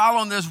them is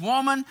following this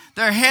woman.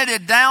 They're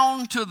headed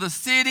down to the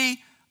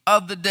city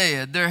of the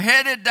dead. They're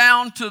headed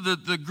down to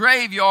the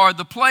graveyard,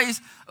 the place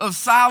of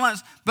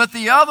silence. But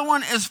the other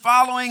one is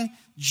following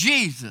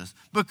Jesus.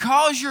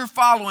 Because you're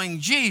following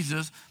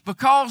Jesus,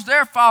 because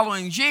they're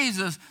following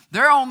Jesus,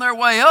 they're on their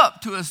way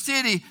up to a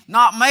city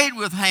not made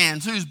with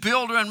hands, whose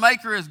builder and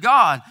maker is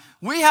God.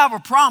 We have a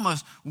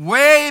promise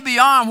way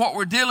beyond what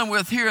we're dealing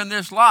with here in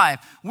this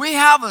life. We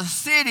have a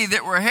city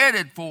that we're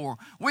headed for.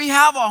 We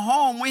have a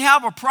home. We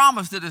have a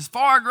promise that is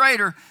far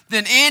greater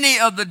than any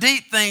of the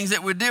deep things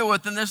that we deal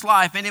with in this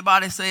life.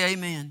 Anybody say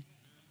amen?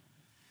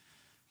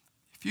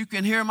 If you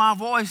can hear my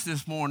voice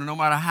this morning, no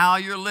matter how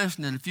you're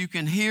listening, if you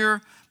can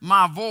hear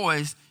my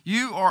voice,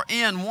 you are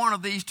in one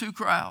of these two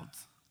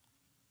crowds.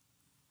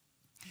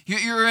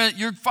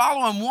 You're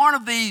following one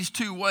of these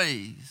two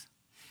ways,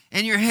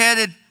 and you're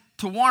headed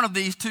to one of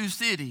these two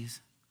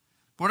cities.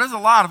 But there's a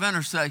lot of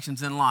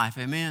intersections in life,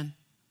 amen?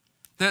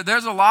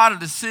 There's a lot of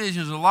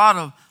decisions, a lot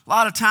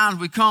of times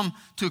we come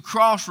to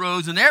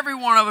crossroads, and every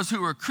one of us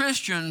who are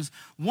Christians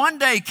one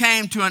day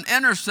came to an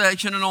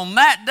intersection, and on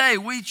that day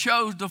we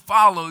chose to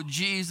follow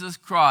Jesus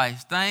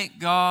Christ. Thank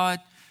God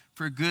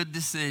for good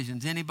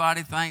decisions.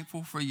 Anybody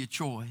thankful for your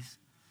choice?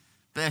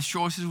 Best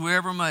choices we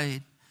ever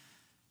made.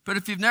 But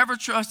if you've never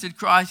trusted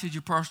Christ as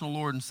your personal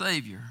Lord and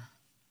Savior,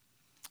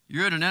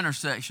 you're at an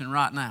intersection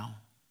right now,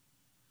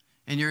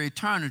 and your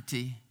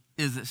eternity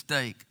is at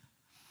stake.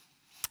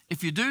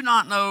 If you do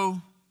not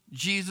know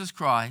Jesus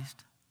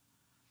Christ,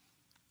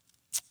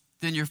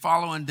 then you're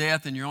following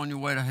death and you're on your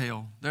way to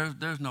hell.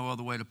 There's no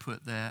other way to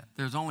put that.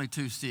 There's only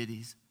two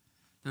cities.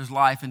 There's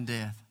life and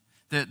death.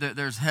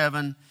 There's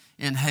heaven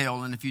and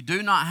hell. And if you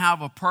do not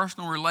have a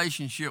personal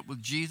relationship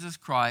with Jesus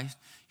Christ,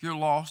 you're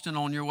lost and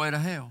on your way to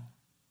hell.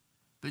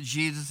 But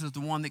Jesus is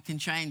the one that can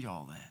change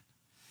all that.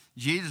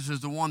 Jesus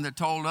is the one that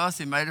told us,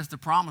 he made us the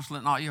promise,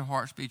 let not your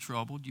hearts be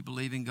troubled. You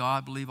believe in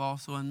God, believe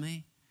also in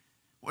me.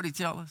 What did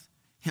he tell us?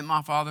 In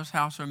my Father's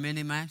house are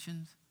many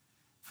mansions.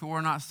 If it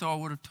were not so, I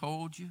would have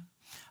told you.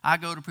 I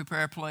go to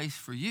prepare a place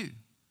for you.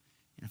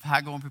 And if I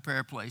go and prepare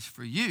a place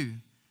for you,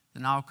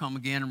 then I'll come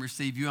again and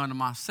receive you unto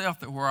myself,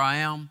 that where I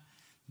am,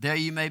 there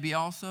you may be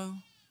also.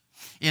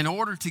 In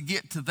order to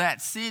get to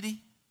that city,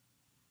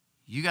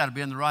 you got to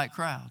be in the right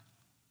crowd.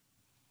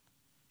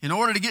 In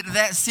order to get to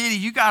that city,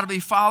 you got to be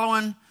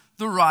following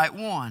the right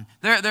one.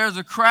 There's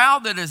a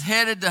crowd that is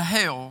headed to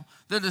hell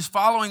that is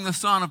following the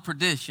son of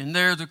perdition.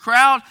 There's a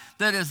crowd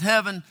that is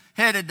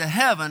headed to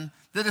heaven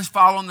that is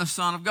following the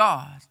Son of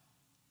God.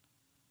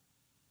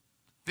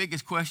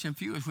 Biggest question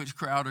for you is, which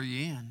crowd are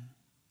you in?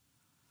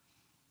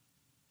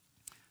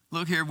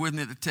 Look here with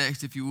me at the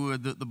text, if you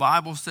would. The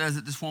Bible says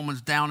that this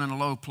woman's down in a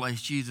low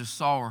place. Jesus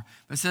saw her.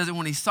 But it says that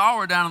when he saw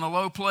her down in the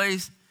low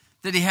place,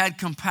 that he had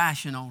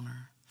compassion on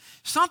her.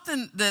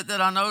 Something that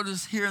I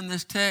noticed here in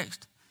this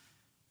text,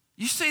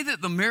 you see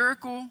that the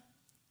miracle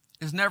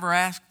is never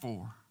asked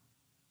for.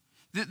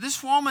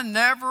 This woman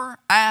never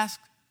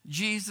asked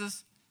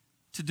Jesus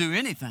to do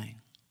anything.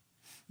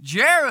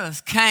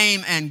 Jairus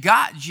came and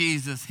got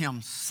Jesus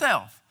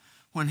himself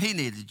when he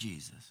needed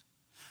Jesus.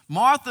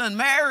 Martha and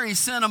Mary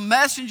sent a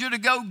messenger to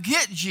go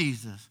get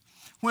Jesus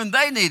when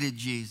they needed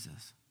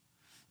Jesus.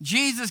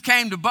 Jesus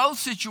came to both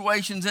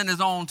situations in his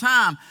own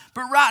time.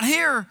 But right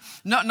here,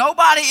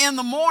 nobody in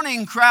the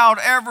morning crowd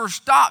ever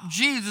stopped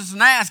Jesus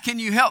and asked, can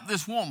you help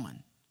this woman?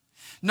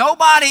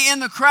 Nobody in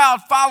the crowd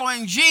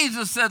following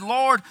Jesus said,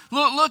 Lord,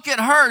 look at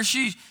her.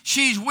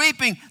 She's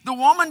weeping. The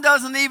woman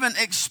doesn't even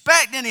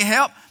expect any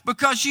help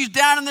because she's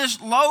down in this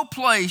low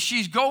place.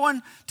 She's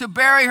going to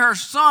bury her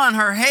son.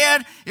 Her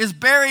head is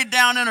buried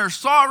down in her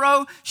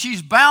sorrow.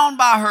 She's bound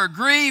by her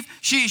grief.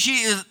 She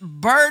is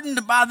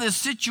burdened by this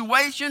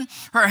situation.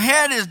 Her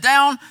head is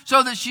down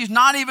so that she's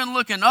not even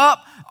looking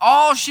up.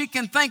 All she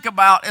can think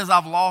about is,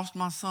 I've lost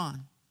my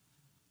son.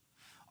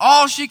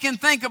 All she can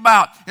think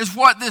about is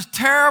what this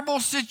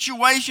terrible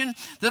situation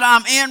that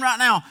I'm in right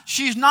now.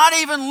 She's not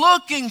even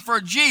looking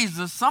for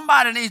Jesus.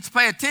 Somebody needs to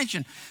pay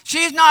attention.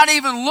 She's not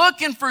even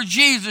looking for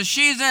Jesus.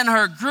 She's in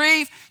her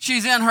grief.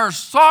 She's in her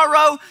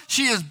sorrow.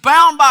 She is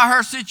bound by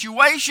her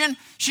situation.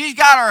 She's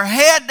got her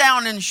head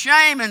down in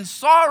shame and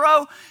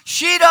sorrow.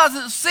 She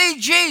doesn't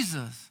see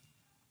Jesus,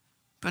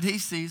 but he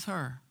sees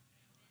her.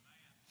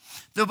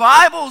 The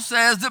Bible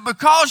says that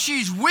because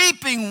she's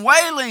weeping,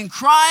 wailing,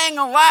 crying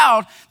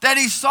aloud, that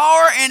he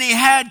saw her and he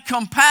had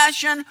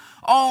compassion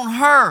on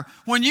her.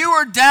 When you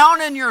are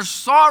down in your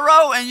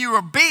sorrow and you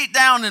are beat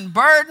down and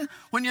burdened,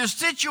 when your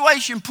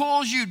situation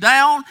pulls you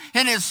down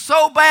and it's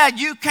so bad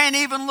you can't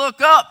even look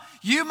up,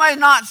 you may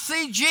not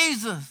see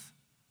Jesus,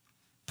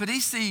 but he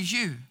sees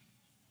you.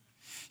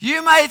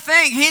 You may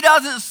think he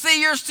doesn't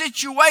see your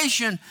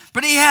situation,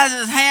 but he has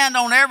his hand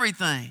on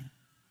everything.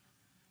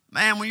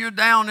 Man, when you're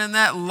down in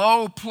that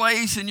low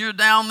place and you're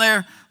down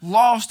there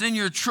lost in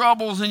your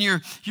troubles and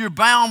you're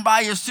bound by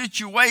your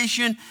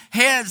situation,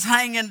 head's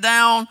hanging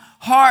down,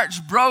 heart's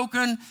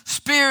broken,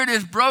 spirit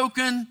is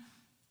broken,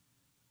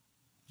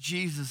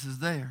 Jesus is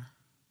there.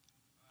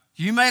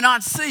 You may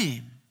not see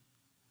him,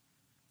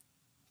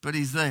 but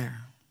he's there.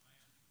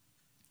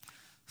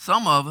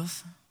 Some of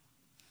us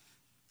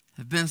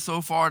have been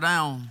so far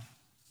down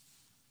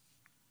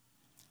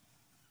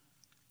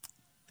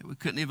that we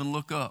couldn't even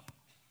look up.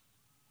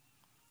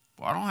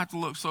 Well, I don't have to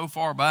look so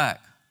far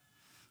back.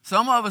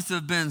 Some of us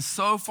have been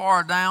so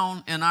far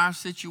down in our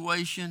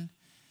situation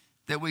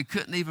that we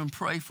couldn't even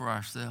pray for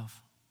ourselves.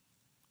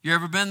 You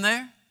ever been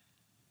there?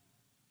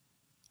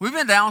 We've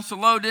been down so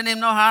low, didn't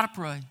even know how to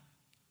pray.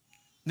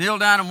 Kneel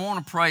down and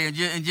want to pray and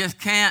just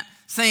can't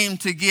seem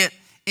to get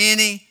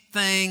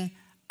anything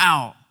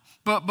out.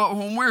 But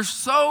when we're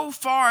so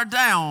far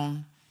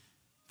down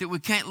that we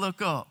can't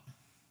look up,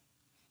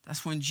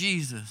 that's when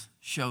Jesus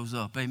shows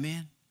up.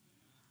 Amen?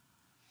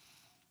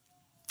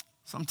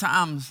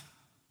 Sometimes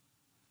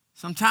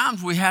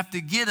we have to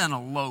get in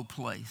a low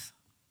place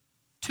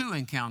to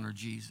encounter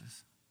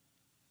Jesus.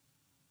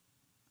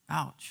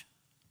 Ouch.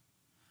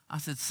 I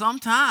said,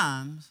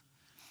 sometimes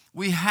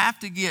we have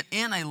to get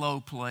in a low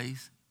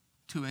place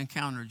to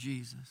encounter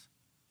Jesus.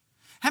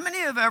 How many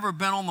have ever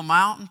been on the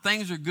mountain?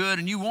 Things are good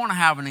and you want to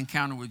have an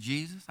encounter with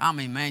Jesus. I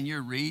mean, man,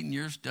 you're reading,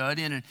 you're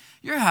studying, and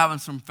you're having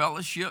some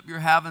fellowship. You're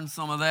having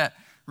some of that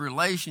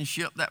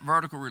relationship, that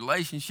vertical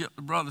relationship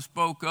the brother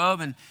spoke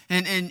of. And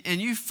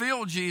you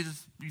feel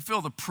Jesus, you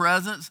feel the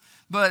presence.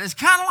 But it's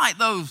kind of like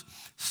those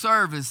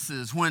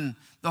services when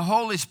the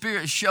Holy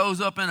Spirit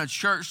shows up in a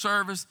church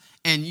service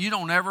and you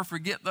don't ever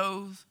forget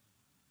those.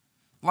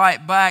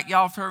 Like back,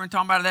 y'all heard me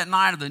talking about that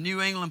night of the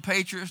New England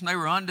Patriots, and they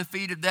were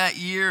undefeated that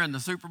year, and the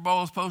Super Bowl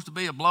was supposed to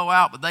be a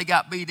blowout, but they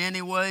got beat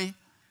anyway.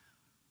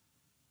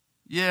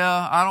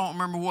 Yeah, I don't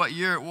remember what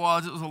year it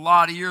was. It was a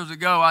lot of years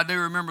ago. I do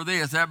remember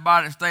this.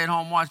 Everybody that stayed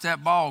home and watched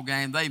that ball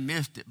game, they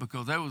missed it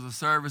because there was a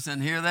service in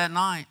here that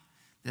night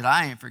that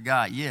I ain't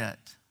forgot yet.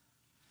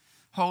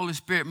 Holy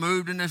Spirit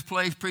moved in this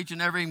place. Preaching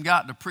never even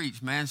got to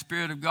preach, man.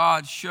 Spirit of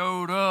God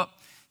showed up.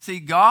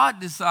 See, God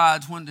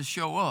decides when to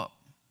show up.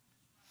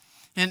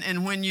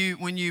 And when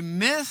you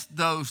miss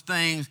those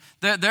things,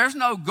 there's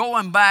no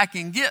going back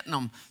and getting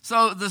them.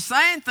 So the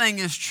same thing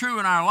is true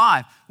in our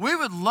life. We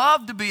would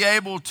love to be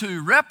able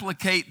to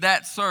replicate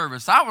that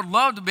service. I would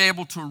love to be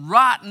able to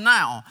right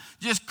now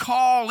just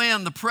call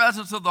in the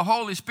presence of the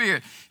Holy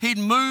Spirit. He'd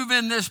move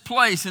in this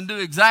place and do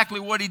exactly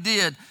what he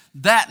did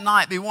that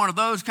night, be one of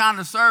those kind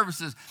of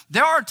services.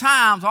 There are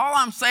times, all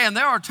I'm saying,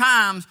 there are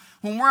times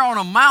when we're on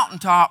a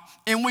mountaintop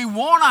and we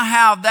want to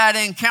have that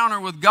encounter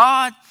with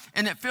God,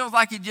 and it feels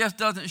like he just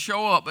doesn't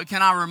show up. But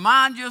can I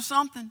remind you of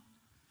something?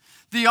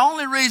 The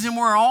only reason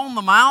we're on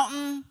the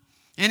mountain,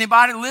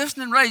 anybody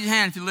listening? Raise your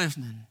hand if you're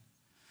listening.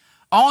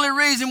 Only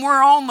reason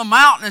we're on the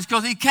mountain is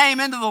because he came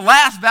into the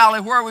last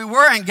valley where we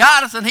were and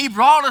got us, and he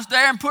brought us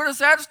there and put us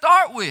there to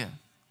start with.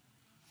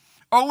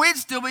 Or we'd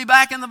still be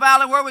back in the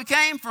valley where we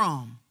came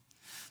from.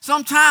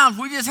 Sometimes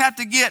we just have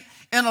to get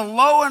in a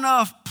low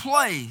enough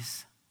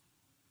place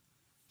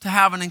to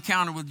have an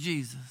encounter with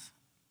Jesus.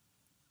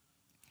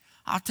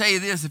 I'll tell you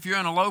this, if you're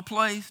in a low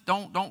place,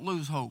 don't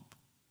lose hope.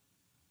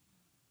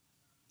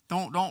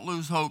 Don't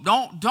lose hope.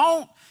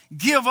 Don't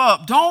give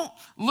up. Don't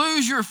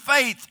lose your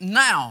faith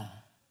now.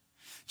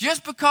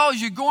 Just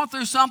because you're going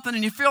through something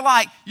and you feel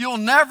like you'll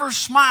never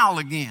smile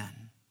again.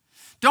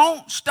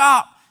 Don't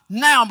stop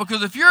now,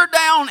 because if you're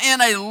down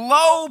in a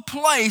low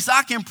place,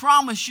 I can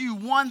promise you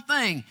one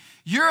thing.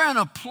 You're in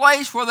a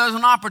place where there's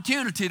an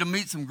opportunity to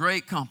meet some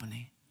great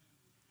company.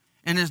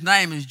 And his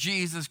name is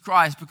Jesus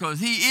Christ, because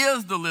he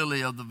is the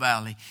lily of the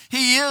valley.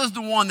 He is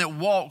the one that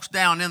walks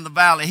down in the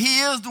valley. He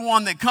is the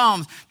one that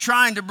comes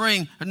trying to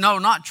bring, no,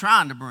 not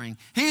trying to bring.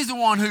 He's the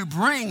one who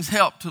brings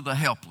help to the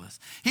helpless.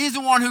 He's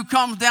the one who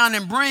comes down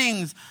and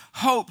brings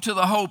hope to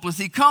the hopeless.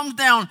 He comes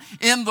down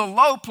in the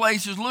low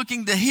places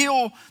looking to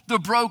heal the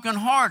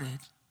brokenhearted.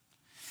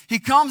 He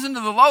comes into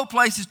the low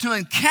places to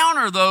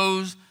encounter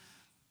those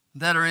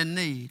that are in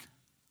need.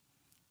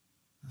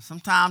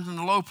 Sometimes in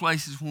the low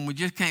places when we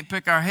just can't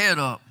pick our head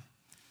up,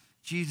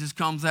 Jesus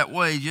comes that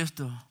way just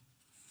to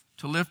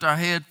lift our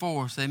head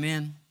for us.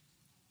 Amen.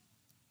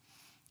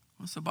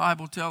 What's the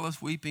Bible tell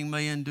us? Weeping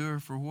may endure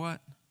for what?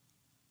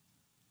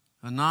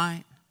 A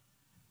night.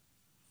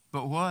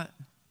 But what?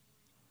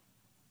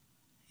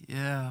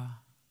 Yeah.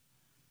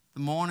 The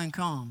morning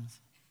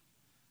comes.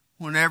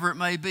 Whenever it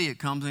may be, it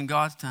comes in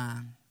God's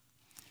time.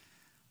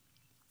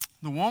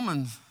 The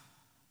woman's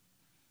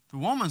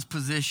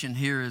position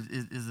here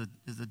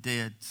is a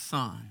dead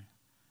son.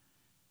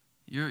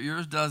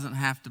 Yours doesn't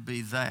have to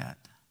be that.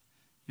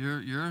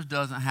 Yours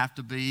doesn't have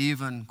to be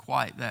even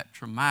quite that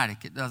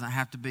traumatic. It doesn't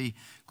have to be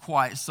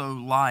quite so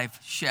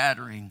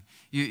life-shattering.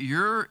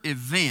 Your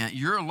event,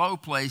 your low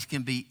place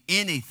can be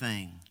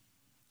anything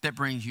that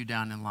brings you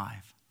down in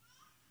life.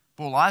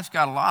 Boy, life's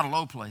got a lot of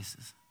low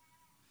places.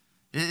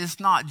 It's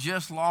not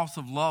just loss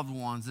of loved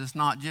ones. It's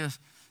not just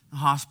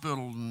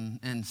hospital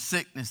and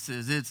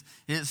sicknesses.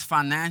 It's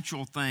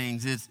financial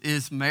things.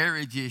 It's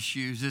marriage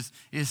issues.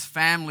 It's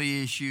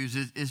family issues.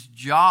 It's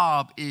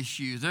job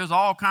issues. There's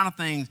all kind of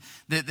things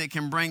that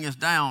can bring us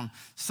down.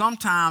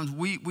 Sometimes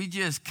we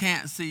just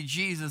can't see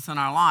Jesus in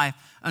our life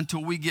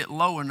until we get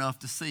low enough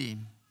to see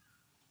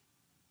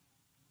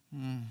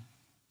him.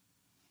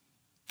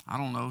 I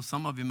don't know.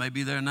 Some of you may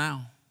be there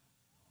now.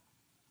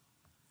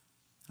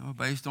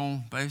 Based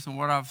on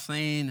what I've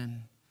seen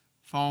and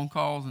phone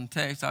calls and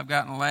texts I've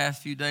gotten the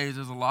last few days,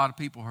 there's a lot of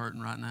people hurting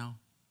right now.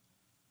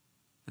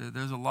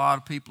 There's a lot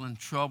of people in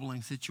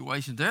troubling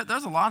situations.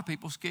 There's a lot of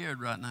people scared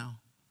right now.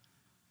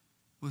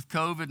 With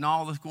COVID and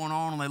all this going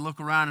on, and they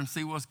look around and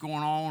see what's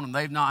going on, and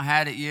they've not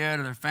had it yet,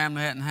 or their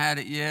family hadn't had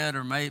it yet,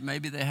 or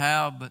maybe they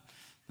have, but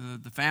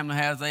the family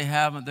has, they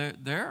haven't.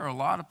 There are a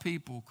lot of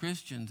people,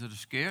 Christians, that are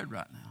scared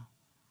right now.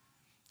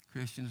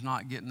 Christians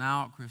not getting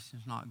out,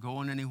 Christians not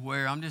going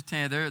anywhere. I'm just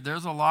telling you,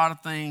 there's a lot of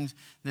things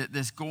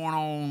that's going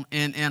on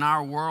in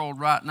our world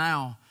right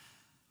now.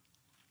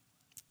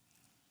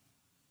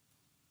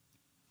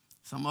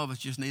 Some of us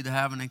just need to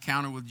have an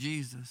encounter with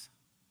Jesus.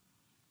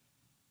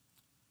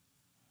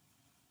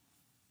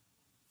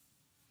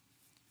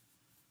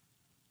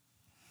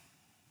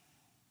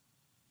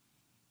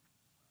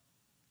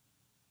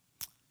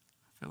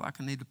 I feel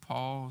like I need to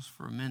pause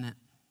for a minute.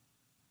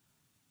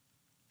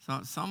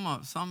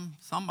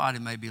 Somebody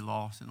may be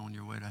lost and on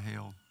your way to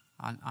hell.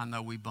 I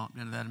know we bumped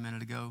into that a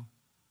minute ago.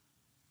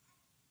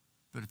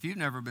 But if you've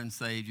never been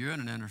saved, you're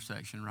in an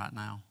intersection right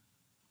now.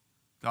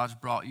 God's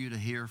brought you to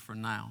here for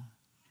now.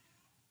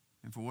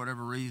 And for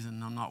whatever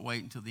reason, I'm not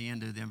waiting till the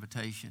end of the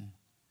invitation.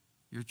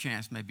 Your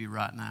chance may be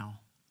right now.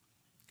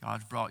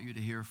 God's brought you to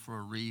here for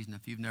a reason.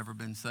 If you've never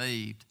been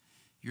saved,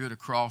 you're at a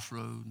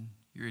crossroad.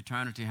 Your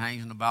eternity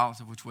hangs in the balance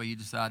of which way you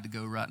decide to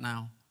go right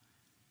now.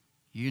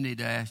 You need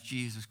to ask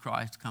Jesus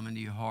Christ to come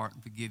into your heart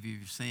and forgive you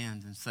your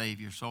sins and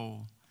save your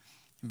soul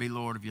and be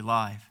Lord of your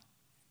life.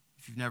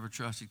 If you've never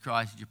trusted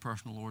Christ as your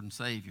personal Lord and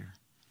Savior,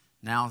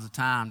 now's the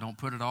time. Don't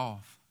put it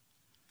off.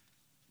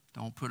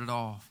 Don't put it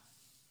off.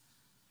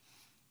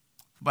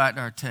 Back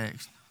to our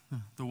text.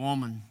 The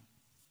woman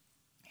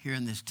here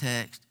in this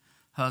text,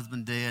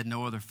 husband dead,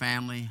 no other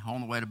family,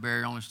 on the way to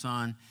bury only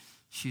son.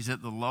 She's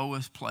at the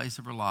lowest place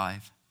of her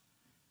life.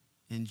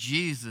 And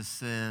Jesus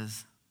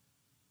says,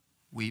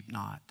 weep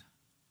not.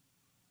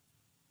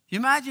 You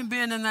imagine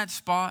being in that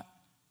spot?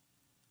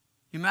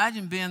 You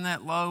imagine being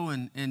that low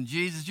and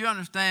Jesus, you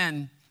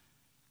understand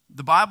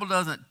the Bible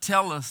doesn't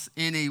tell us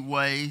any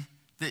way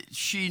that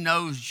she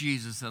knows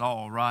Jesus at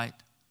all, right?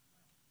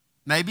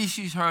 Maybe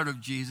she's heard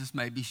of Jesus,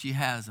 maybe she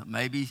hasn't.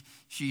 Maybe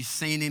she's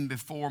seen him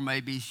before,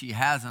 maybe she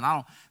hasn't.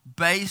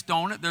 Based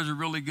on it, there's a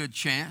really good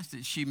chance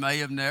that she may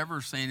have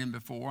never seen him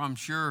before. I'm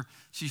sure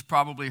she's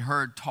probably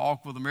heard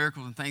talk with the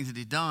miracles and things that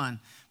he's done.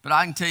 But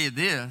I can tell you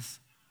this,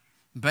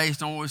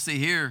 based on what we see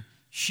here,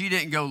 she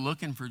didn't go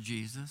looking for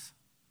Jesus.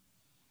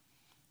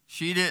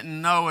 She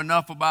didn't know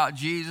enough about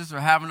Jesus or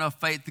have enough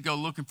faith to go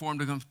looking for him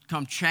to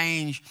come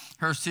change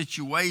her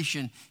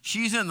situation.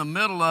 She's in the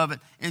middle of it,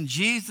 and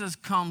Jesus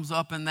comes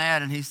up in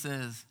that, and he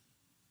says,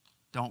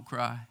 don't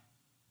cry.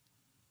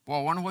 Boy,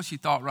 I wonder what she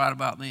thought right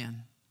about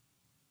then.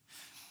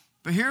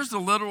 But here's the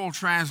literal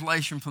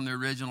translation from the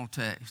original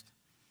text.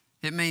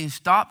 It means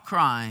stop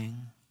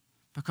crying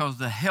because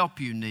the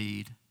help you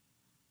need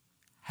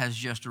has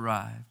just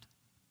arrived.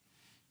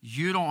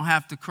 You don't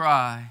have to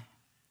cry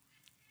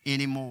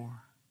anymore.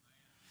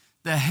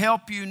 The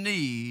help you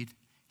need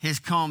has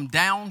come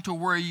down to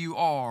where you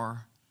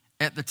are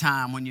at the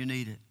time when you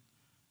need it.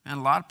 And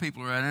a lot of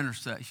people are at an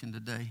intersection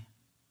today.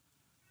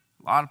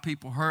 A lot of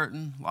people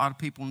hurting. A lot of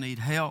people need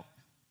help.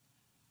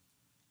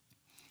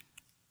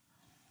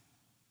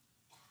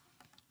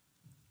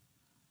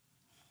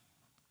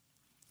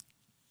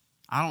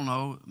 I don't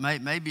know.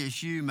 Maybe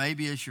it's you.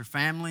 Maybe it's your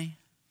family.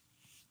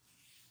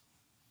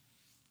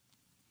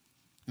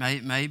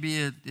 Maybe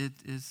it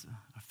is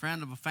a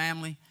friend of a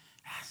family.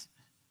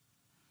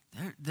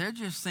 There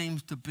just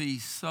seems to be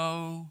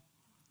so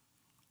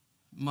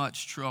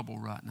much trouble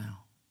right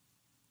now.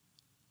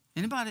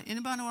 Anybody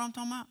know what I'm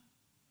talking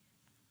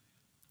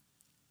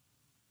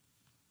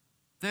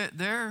about?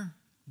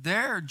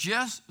 They're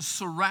just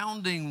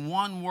surrounding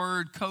one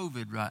word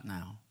COVID right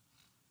now.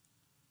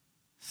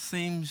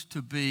 Seems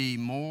to be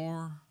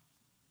more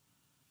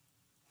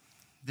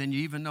than you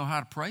even know how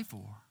to pray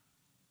for.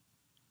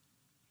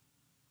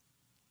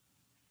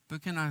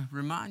 But can I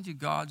remind you,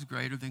 God's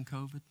greater than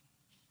COVID?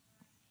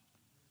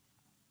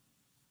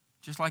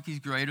 Just like he's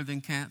greater than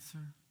cancer.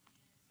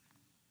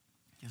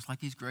 Just like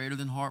he's greater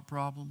than heart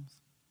problems.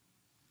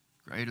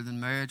 Greater than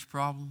marriage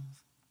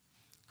problems.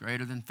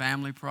 Greater than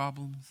family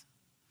problems.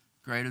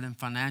 Greater than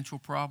financial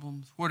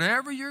problems.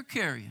 Whatever you're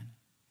carrying,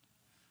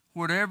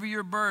 whatever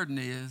your burden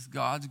is,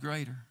 God's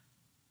greater.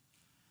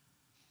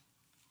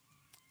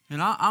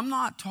 And I'm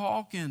not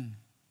talking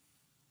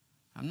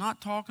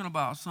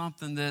about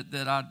something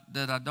that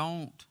I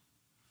don't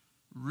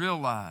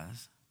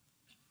realize.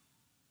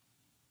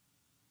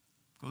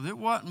 Because it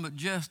wasn't but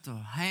just a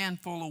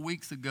handful of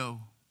weeks ago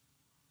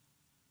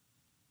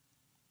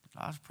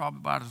I was probably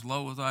about as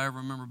low as I ever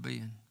remember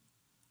being.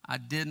 I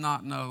did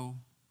not know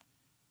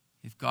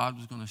if God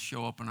was going to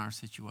show up in our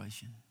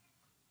situation.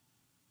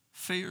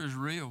 Fear is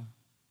real,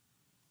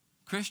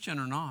 Christian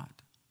or not.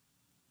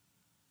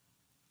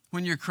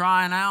 When you're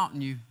crying out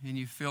and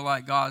you feel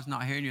like God's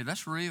not hearing you,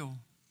 that's real.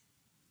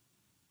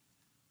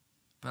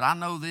 But I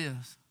know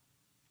this.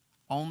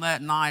 On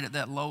that night at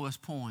that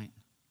lowest point,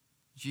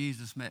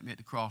 Jesus met me at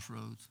the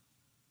crossroads.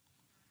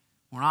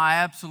 When I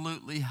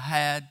absolutely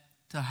had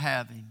to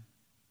have him,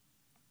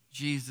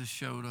 Jesus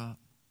showed up.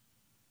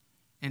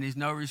 And he's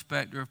no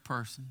respecter of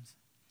persons.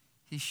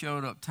 He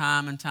showed up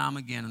time and time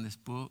again in this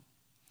book.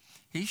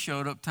 He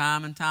showed up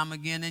time and time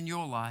again in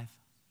your life.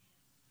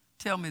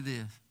 Tell me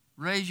this.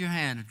 Raise your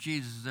hand if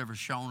Jesus has ever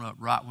shown up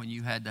right when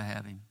you had to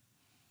have him.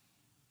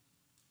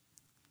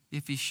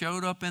 If he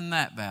showed up in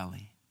that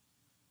valley,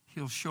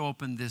 he'll show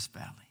up in this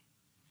valley.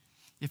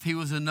 If he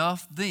was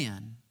enough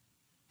then,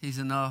 he's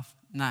enough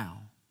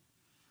now.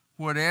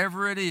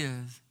 Whatever it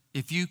is,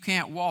 if you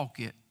can't walk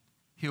it,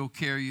 he'll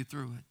carry you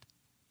through it.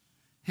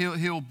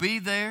 He'll be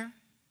there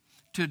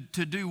to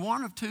do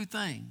one of two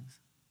things.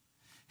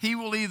 He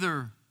will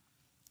either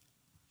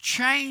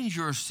change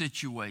your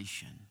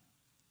situation,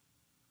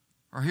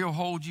 or he'll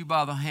hold you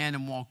by the hand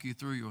and walk you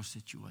through your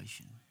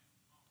situation.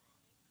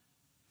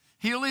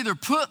 He'll either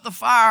put the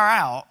fire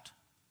out,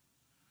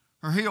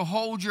 or he'll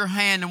hold your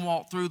hand and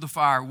walk through the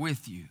fire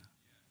with you.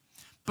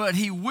 But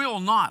he will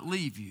not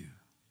leave you.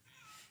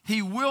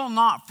 He will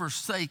not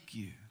forsake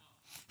you.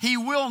 He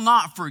will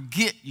not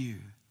forget you.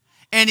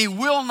 And he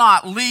will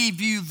not leave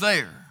you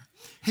there.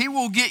 He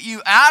will get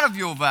you out of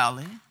your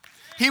valley.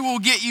 He will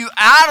get you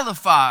out of the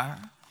fire.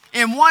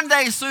 And one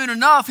day soon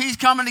enough, he's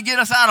coming to get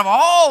us out of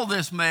all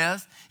this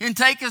mess and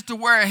take us to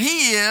where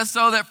he is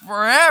so that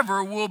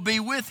forever we'll be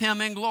with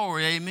him in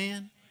glory.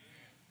 Amen.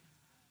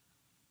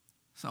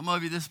 Some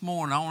of you this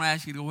morning, I want to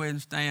ask you to go ahead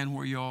and stand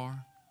where you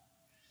are.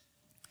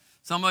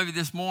 Some of you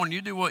this morning,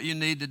 you do what you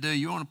need to do.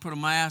 You want to put a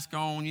mask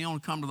on. You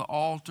want to come to the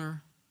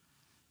altar.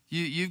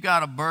 You've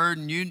got a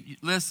burden.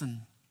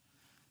 Listen,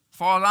 as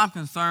far as I'm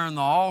concerned,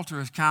 the altar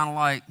is kind of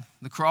like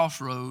the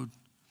crossroad.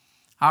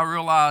 I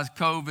realize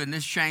COVID and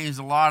this changed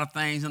a lot of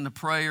things in the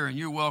prayer, and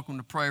you're welcome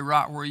to pray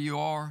right where you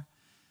are.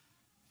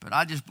 But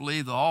I just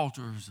believe the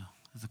altar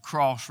is a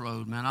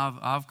crossroad, man.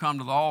 I've come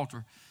to the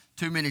altar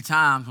too many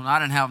times when I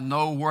didn't have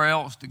nowhere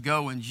else to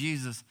go, and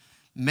Jesus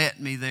met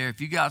me there. If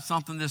you got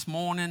something this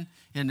morning,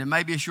 and then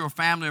maybe it's your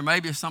family or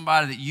maybe it's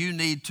somebody that you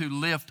need to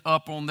lift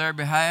up on their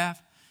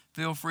behalf,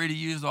 feel free to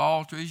use the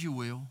altar as you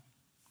will.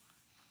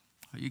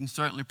 You can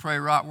certainly pray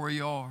right where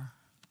you are.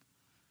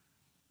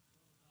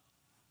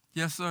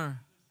 Yes, sir.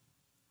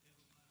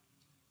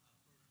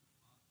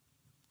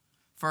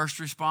 First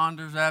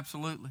responders,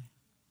 absolutely.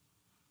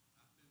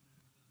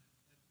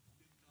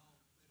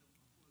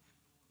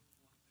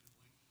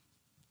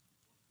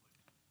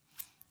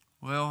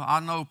 Well, I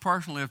know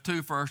personally of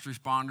two first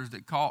responders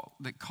that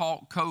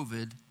caught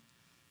COVID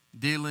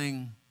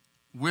dealing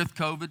with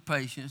COVID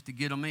patients to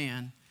get them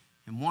in.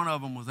 And one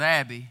of them was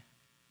Abby,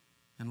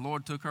 and the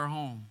Lord took her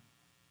home.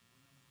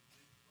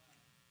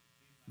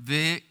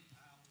 Vic.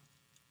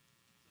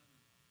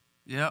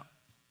 Yep.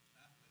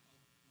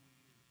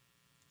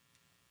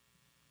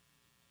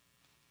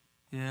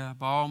 Yeah,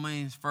 by all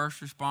means,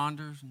 first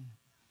responders. And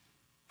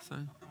so.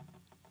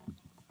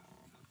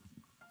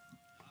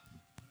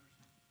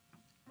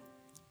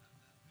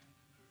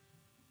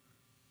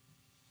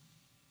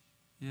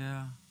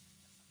 Yeah.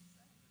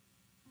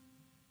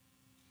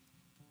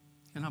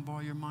 Can I borrow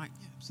your mic?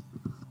 Yes.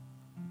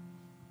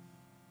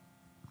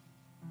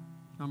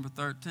 Number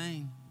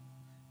 13.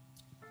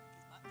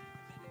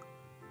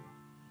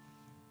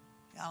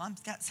 Y'all,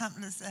 I've got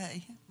something to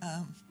say.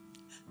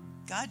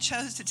 God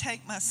chose to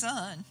take my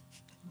son,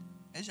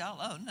 as y'all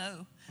all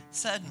know,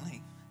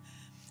 suddenly.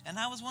 And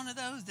I was one of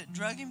those that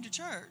drug him to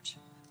church.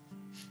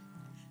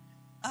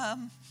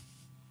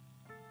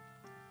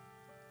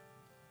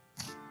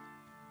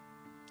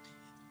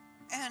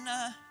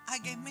 I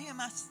gave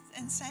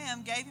and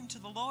Sam gave him to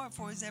the Lord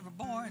before he was ever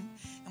born,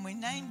 and we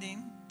named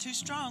him two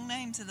strong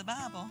names in the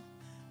Bible,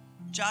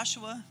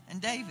 Joshua and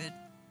David.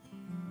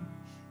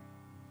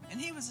 And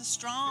he was a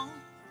strong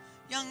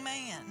young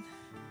man.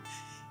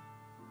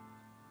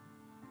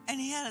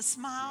 And he had a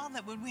smile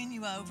that would win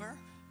you over.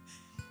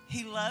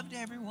 He loved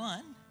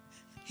everyone.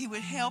 He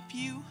would help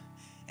you,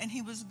 and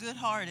he was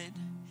good-hearted.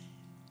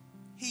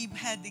 He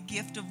had the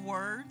gift of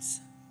words,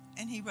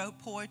 and he wrote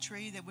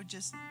poetry that would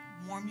just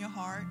warm your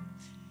heart.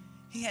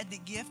 He had the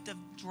gift of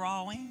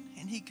drawing,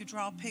 and he could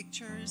draw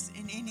pictures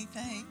in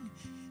anything,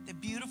 the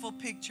beautiful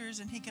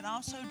pictures, and he could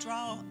also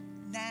draw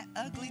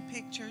ugly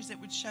pictures that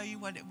would show you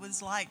what it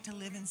was like to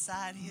live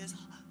inside his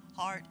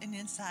heart and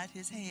inside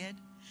his head.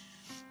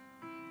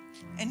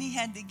 And he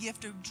had the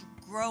gift of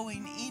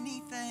growing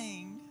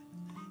anything.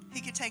 He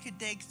could take a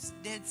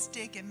dead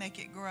stick and make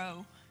it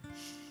grow.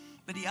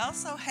 But he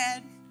also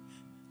had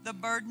the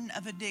burden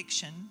of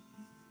addiction.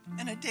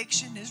 And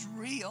addiction is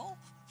real.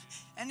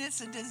 And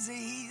it's a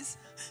disease,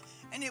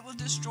 and it will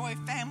destroy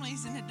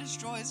families, and it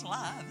destroys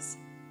lives.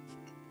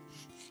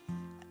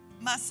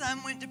 My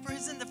son went to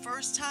prison the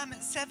first time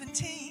at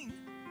 17.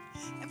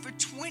 And for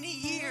 20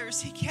 years,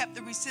 he kept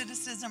the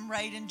recidivism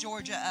rate in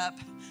Georgia up.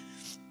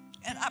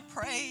 And I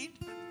prayed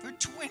for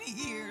 20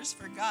 years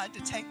for God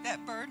to take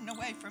that burden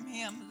away from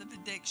him of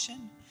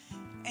addiction.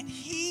 And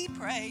he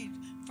prayed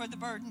for the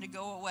burden to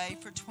go away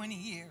for 20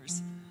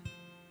 years.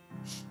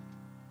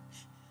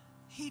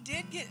 He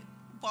did get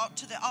brought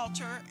to the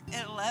altar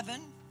at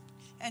 11,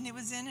 and he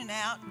was in and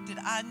out. Did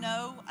I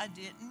know? I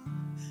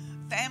didn't.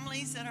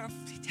 Families that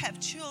have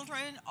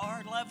children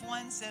or loved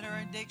ones that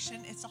are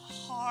addiction, it's a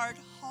hard,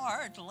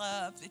 hard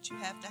love that you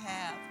have to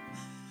have.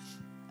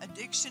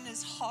 Addiction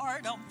is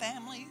hard on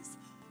families.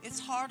 It's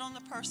hard on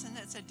the person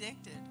that's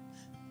addicted.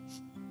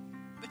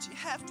 But you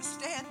have to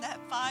stand that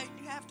fight.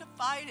 You have to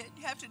fight it.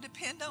 You have to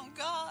depend on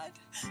God.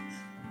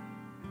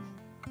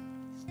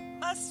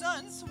 My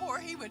son swore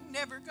he would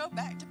never go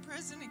back to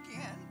prison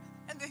again,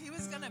 and that he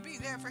was going to be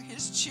there for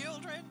his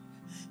children,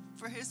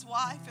 for his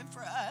wife, and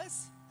for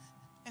us.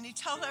 And he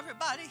told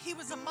everybody he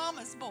was a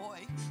mama's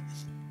boy,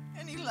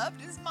 and he loved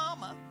his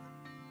mama.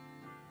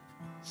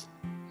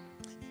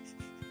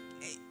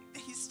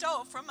 He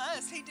stole from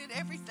us. He did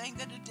everything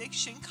that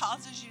addiction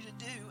causes you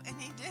to do, and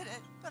he did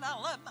it. But I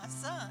love my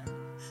son.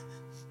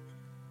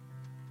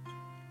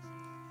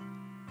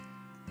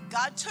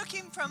 God took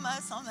him from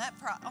us on that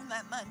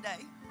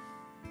Monday.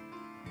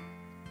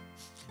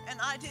 And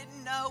I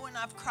didn't know, and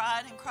I've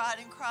cried and cried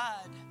and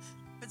cried.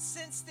 But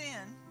since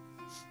then,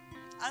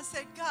 I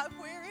said, God,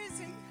 where is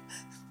he?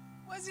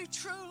 Was he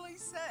truly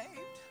saved?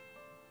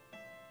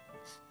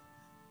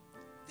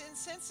 Then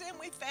since then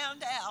we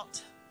found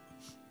out.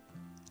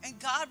 And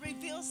God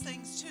reveals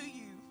things to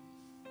you.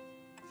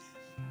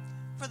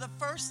 For the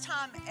first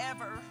time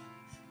ever,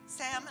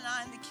 Sam and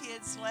I and the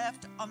kids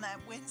left on that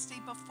Wednesday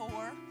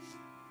before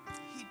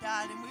he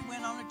died, and we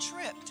went on a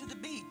trip to the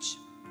beach.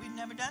 We'd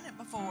never done it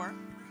before.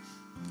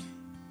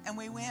 And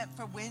we went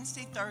for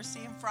Wednesday,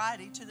 Thursday, and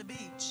Friday to the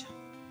beach.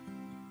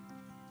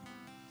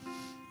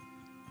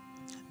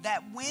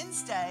 That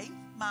Wednesday,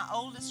 my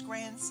oldest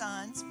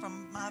grandsons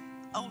from my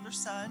older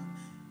son,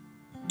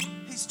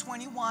 he's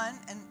 21,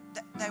 and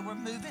they were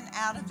moving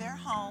out of their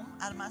home,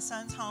 out of my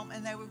son's home,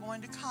 and they were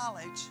going to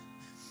college.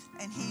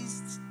 And he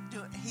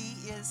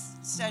is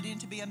studying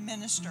to be a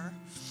minister,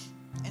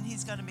 and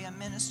he's going to be a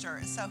minister.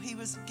 So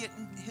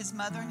his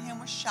mother and him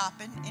were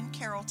shopping in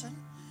Carrollton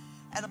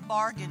at a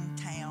bargain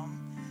town,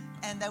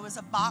 and there was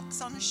a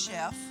box on the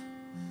shelf,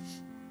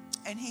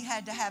 and he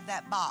had to have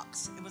that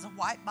box. It was a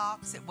white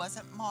box. It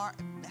wasn't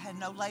marked. It had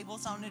no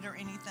labels on it or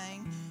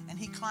anything. And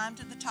he climbed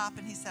to the top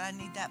and he said, I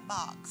need that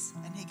box.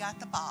 And he got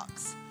the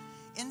box.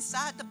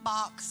 Inside the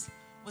box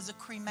was a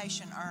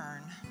cremation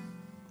urn.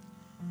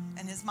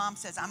 And his mom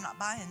says, I'm not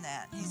buying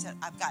that. He said,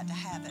 I've got to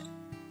have it.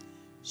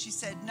 She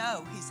said,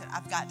 no. He said,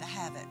 I've got to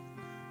have it.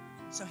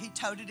 So he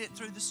toted it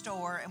through the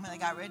store, and when they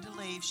got ready to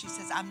leave, she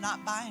says, I'm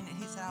not buying it.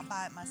 He said, I'll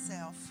buy it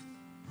myself.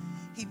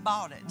 He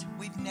bought it.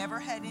 We've never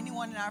had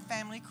anyone in our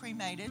family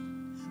cremated,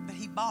 but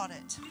he bought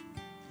it.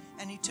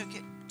 And he took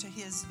it to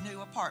his new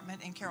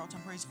apartment in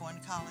Carrollton where he's going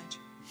to college.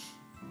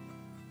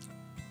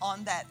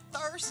 On that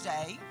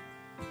Thursday,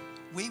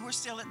 we were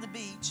still at the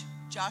beach.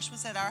 Josh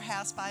was at our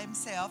house by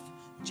himself.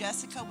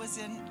 Jessica was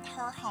in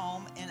her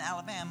home in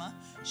Alabama.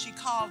 She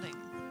called him,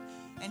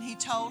 and he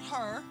told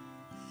her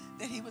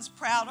that he was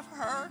proud of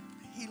her,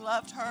 he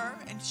loved her,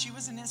 and she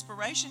was an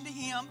inspiration to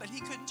him, but he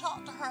couldn't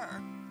talk to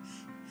her.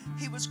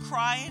 He was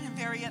crying and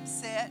very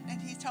upset, and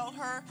he told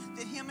her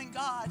that him and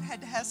God had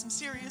to have some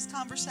serious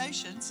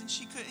conversations, and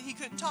he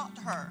couldn't talk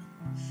to her.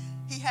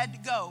 He had to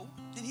go,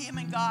 that him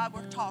and God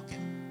were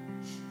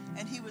talking,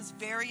 and he was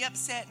very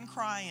upset and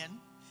crying.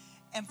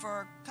 And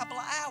for a couple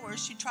of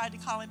hours, she tried to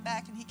call him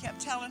back, and he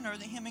kept telling her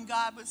that him and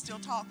God was still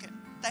talking.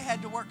 They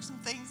had to work some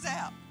things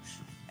out,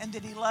 and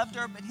that he loved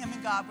her, but him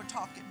and God were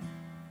talking.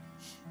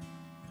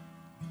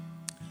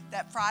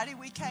 That Friday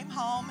we came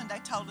home, and they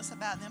told us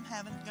about them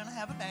going to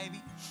have a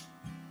baby.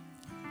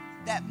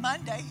 That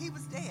Monday he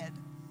was dead.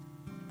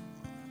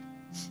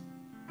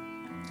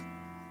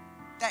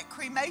 That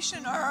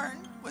cremation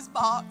urn was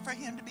bought for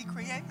him to be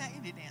cremated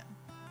in.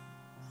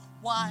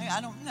 Why,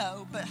 I don't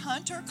know, but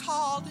Hunter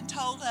called and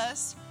told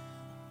us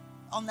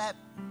on that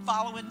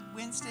following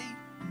Wednesday,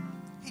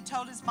 he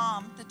told his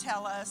mom to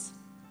tell us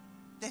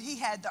that he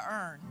had the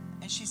urn.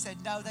 And she said,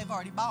 no, they've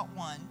already bought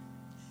one.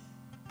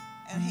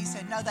 And he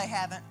said, no, they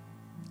haven't.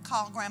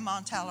 Call Grandma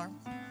and tell her.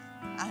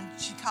 And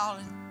she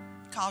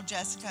called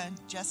Jessica, and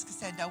Jessica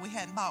said, no, we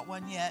hadn't bought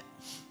one yet.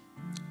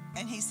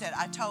 And he said,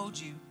 I told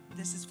you,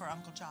 this is for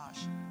Uncle Josh.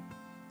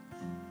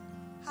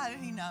 How did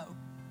he know?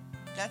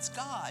 That's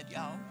God,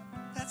 y'all.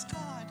 That's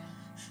God.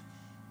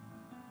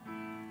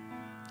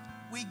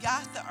 We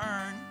got the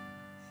urn,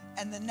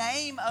 and the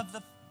name of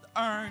the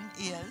urn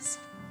is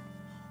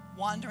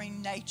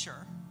Wandering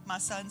Nature. My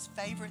son's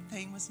favorite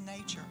thing was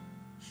nature.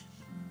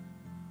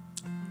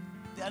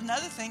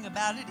 Another thing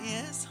about it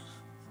is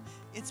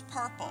it's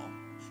purple.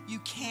 You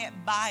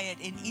can't buy it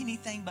in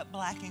anything but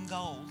black and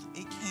gold.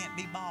 It can't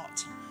be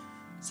bought.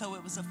 So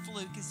it was a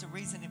fluke is the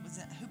reason it was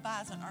in. Who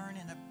buys an urn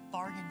in a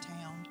bargain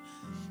town?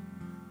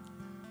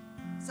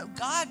 So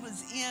God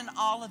was in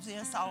all of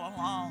this all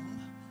along.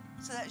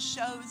 So that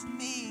shows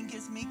me and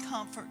gives me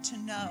comfort to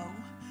know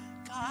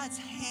God's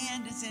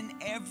hand is in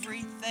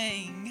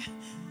everything.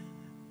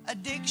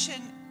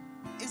 Addiction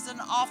is an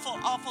awful,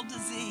 awful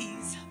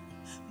disease.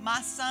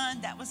 My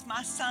son, that was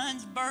my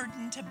son's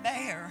burden to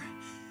bear.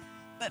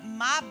 But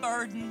my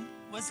burden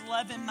was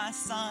loving my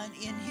son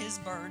in his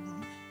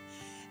burden.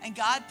 And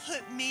God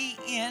put me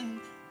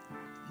in,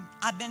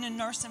 I've been in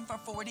nursing for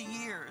 40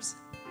 years.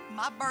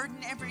 My burden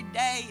every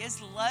day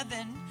is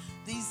loving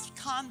these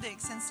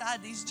convicts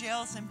inside these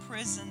jails and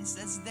prisons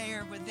that's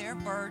there with their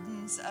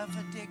burdens of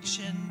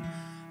addiction,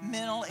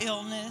 mental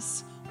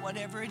illness,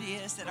 whatever it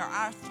is that are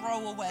our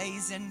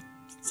throwaways in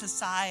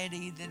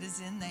society that is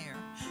in there.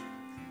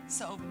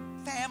 So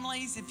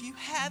families, if you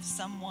have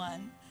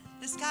someone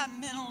that's got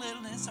mental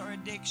illness or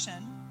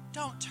addiction,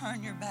 don't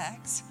turn your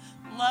backs.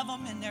 Love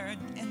them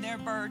in their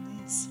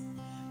burdens.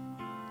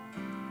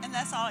 And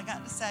that's all I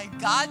got to say.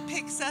 God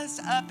picks us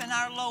up in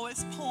our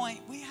lowest point.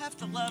 We have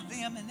to love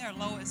them in their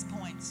lowest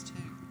points too.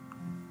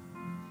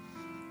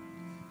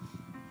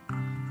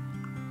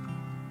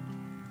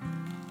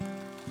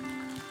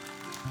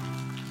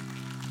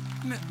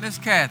 Miss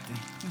Kathy,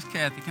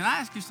 can I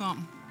ask you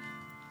something?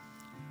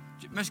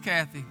 Miss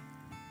Kathy,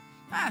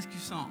 can I ask you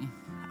something?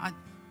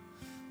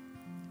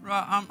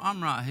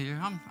 I'm right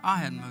here. I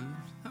hadn't moved.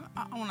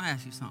 I want to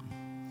ask you something.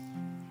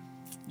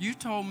 You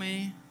told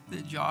me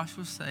that Josh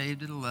was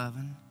saved at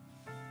 11.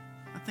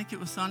 I think it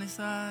was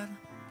Sunnyside.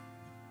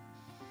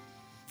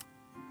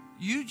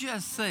 You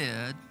just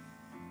said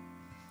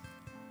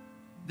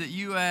that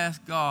you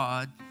asked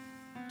God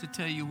to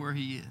tell you where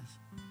he is,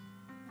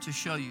 to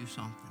show you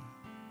something.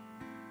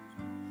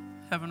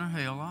 Heaven or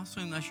hell, I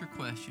assume that's your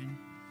question.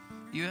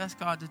 You asked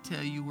God to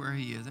tell you where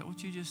he is. Is that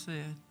what you just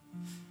said?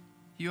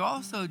 You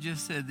also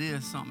just said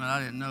this, something that I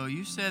didn't know.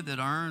 You said that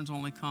urns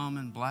only come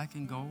in black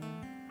and gold.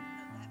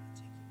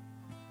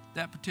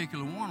 That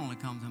particular one only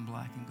comes in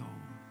black and gold.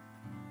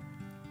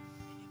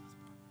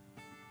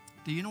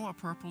 Do you know what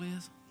purple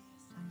is?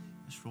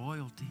 It's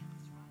royalty.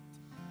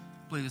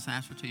 I believe it's the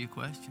answer to your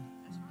question.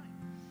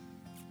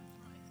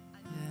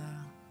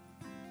 Yeah.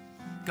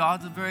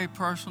 God's a very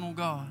personal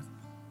God.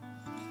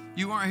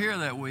 You weren't here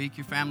that week.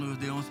 Your family was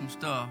dealing with some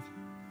stuff.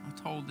 I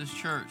told this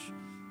church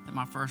at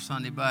my first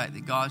Sunday back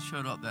that God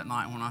showed up that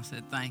night when I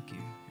said thank you,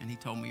 and he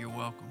told me you're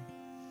welcome.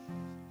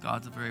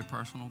 God's a very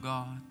personal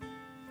God.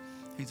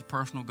 He's a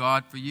personal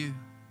God for you.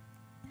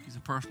 He's a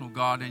personal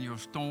God in your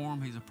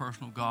storm. He's a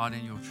personal God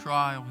in your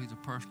trial. He's a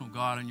personal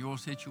God in your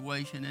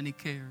situation, and he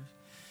cares.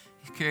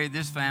 He's carried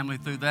this family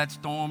through that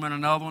storm and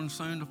another one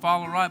soon to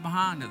follow right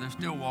behind it. They're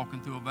still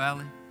walking through a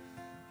valley.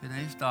 It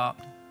ain't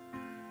stopped,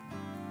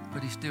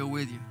 but he's still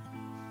with you.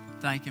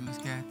 Thank you, Miss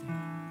Kathy.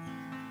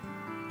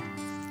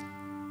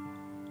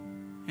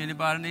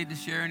 Anybody need to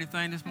share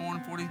anything this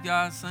morning before these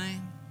guys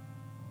sing?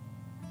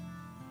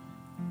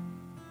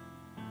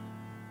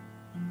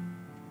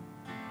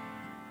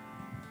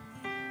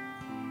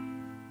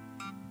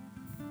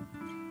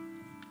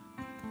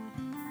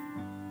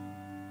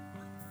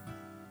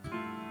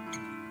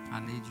 I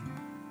need you.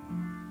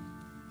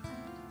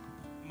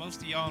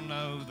 Most of y'all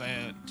know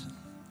that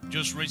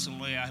just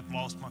recently I have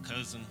lost my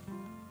cousin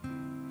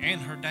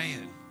and her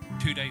dad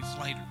 2 days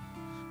later,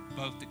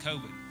 both to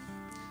COVID.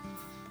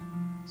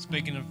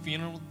 Speaking of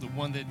funeral, the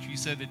one that you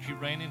said that you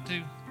ran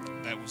into,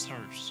 that was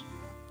hers.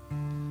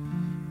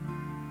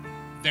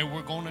 They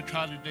were going to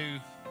try to do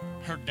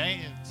her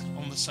dad's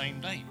on the same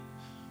date.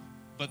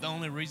 But the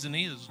only reason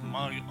is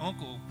my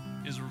uncle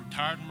is a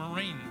retired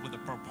Marine with a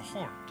Purple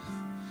Heart.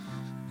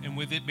 And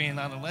with it being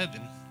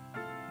 9/11,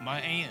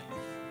 my aunt,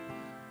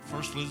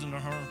 first losing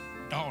her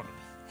daughter,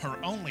 her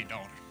only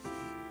daughter,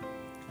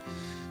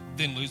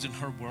 then losing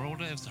her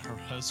world as her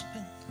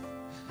husband.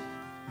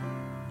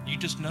 You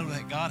just know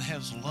that God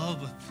has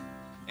love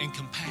and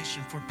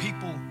compassion for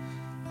people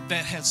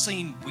that have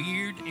seen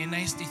weird and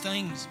nasty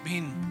things,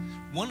 being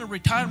one a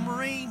retired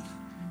Marine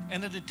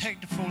and a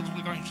detective for the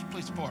LaGrange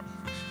Police Department.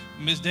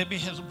 Miss Debbie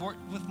has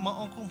worked with my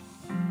uncle,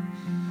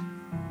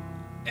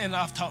 and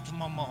I've talked to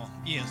my mom.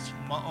 Yes,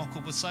 my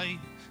uncle was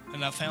saved,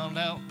 and I found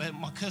out that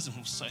my cousin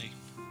was saved.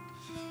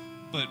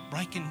 But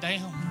breaking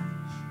down,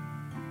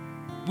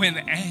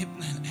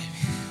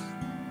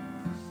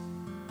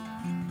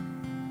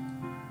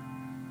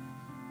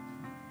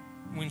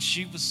 when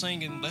she was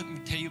singing, "Let me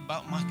tell you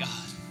about my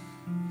God,"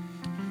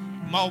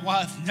 my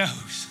wife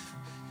knows.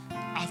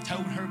 I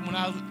told her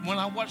when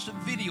I watched the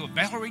video,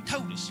 Valerie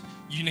told us,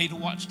 you need to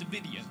watch the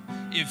video.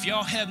 If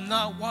y'all have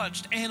not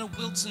watched Anna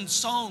Wilson's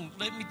song,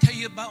 "Let Me Tell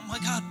You About My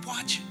God,"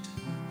 watch it.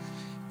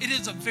 It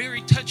is a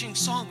very touching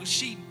song.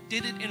 She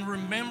did it in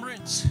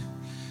remembrance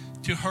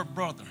to her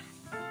brother.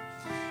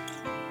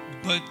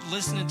 But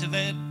listening to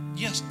that,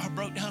 yes, I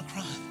broke down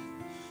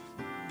crying.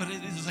 But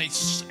it is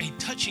a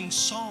touching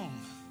song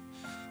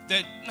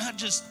that not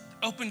just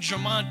opens your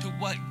mind to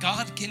what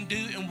God can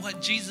do and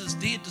what Jesus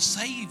did to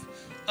save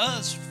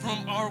us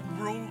from our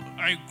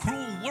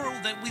cruel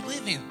world that we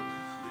live in.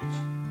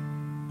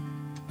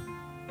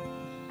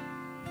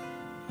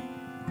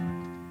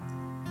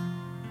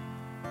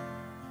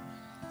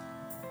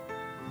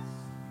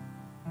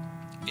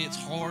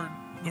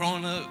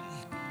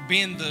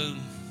 being the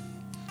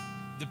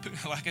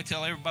like I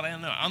tell everybody I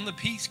know, I'm the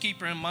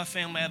peacekeeper in my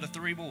family out of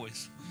 3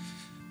 boys.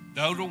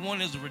 The older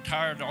one is a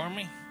retired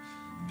Army.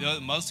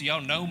 Most of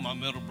y'all know my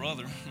middle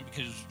brother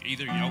because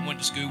either y'all went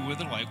to school with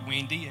her, like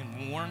Wendy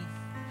and Warren.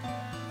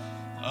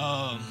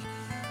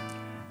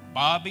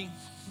 Bobby,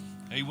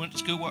 he went to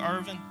school with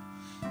Irvin.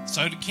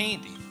 So did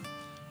Candy.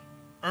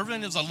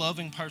 Irvin is a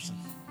loving person.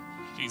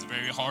 He's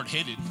very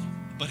hard-headed,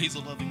 but he's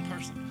a loving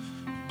person.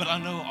 But I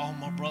know all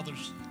my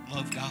brothers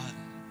love God,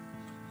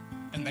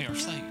 and they are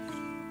saved.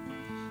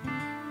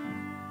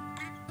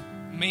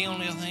 Me, on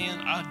the other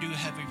hand, I do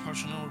have a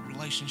personal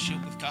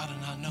relationship with God,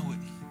 and I know it.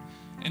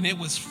 And it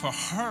was for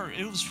her,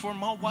 it was for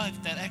my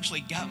wife that actually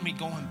got me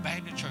going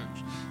back to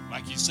church.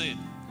 Like you said,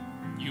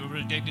 you were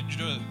addicted to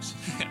drugs.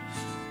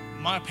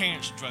 My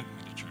parents drugged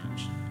me to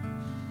church.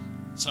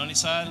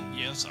 Sunnyside,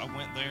 yes, I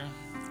went there.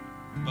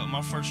 But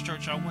my first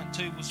church I went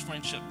to was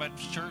Friendship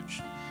Baptist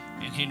Church,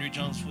 and Henry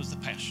Jones was the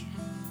pastor.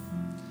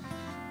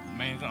 The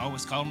man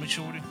always called me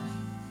Shorty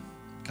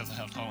because of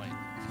how tall I am.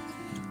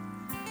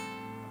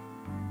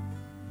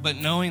 But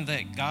knowing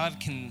that God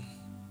can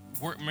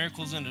work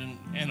miracles in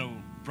a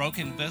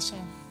broken vessel,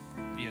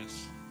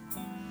 yes,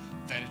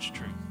 that is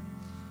true.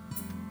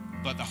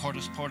 But the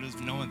hardest part is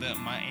knowing that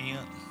my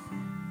aunt,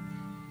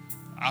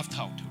 I've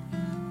talked to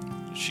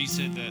her. She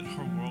said that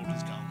her world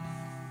is gone.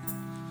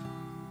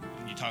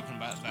 When you're talking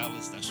about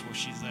Dallas, that's where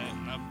she's at.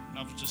 And I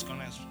was just going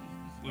to ask,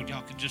 would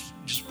y'all could just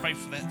pray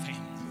for that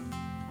family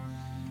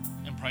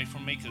and pray for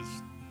me,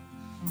 because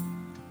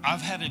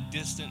I've had a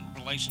distant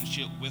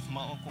relationship with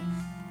my uncle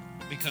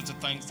because of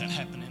things that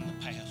happened in the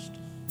past.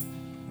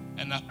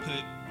 And I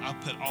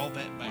put all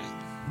that back.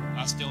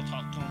 I still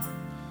talk to him,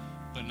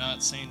 but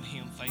not seeing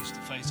him face to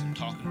face and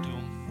talking to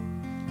him.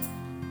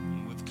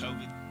 And with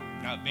COVID,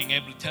 not being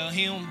able to tell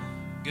him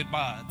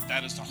goodbye,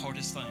 that is the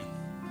hardest thing.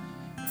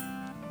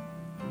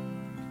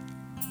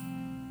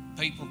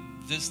 People,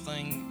 this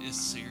thing is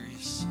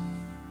serious.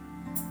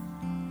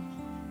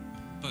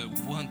 But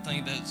one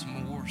thing that's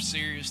more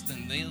serious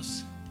than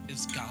this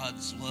is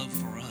God's love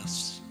for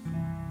us.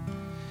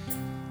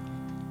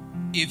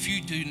 If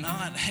you do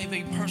not have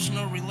a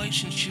personal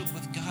relationship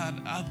with God,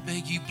 I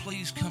beg you,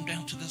 please come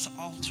down to this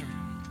altar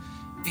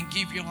and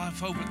give your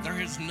life over.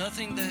 There is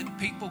nothing that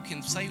people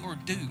can say or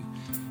do.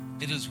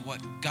 It is what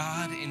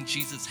God and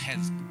Jesus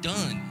has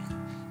done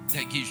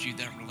that gives you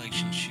that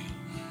relationship.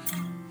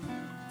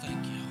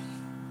 Thank you.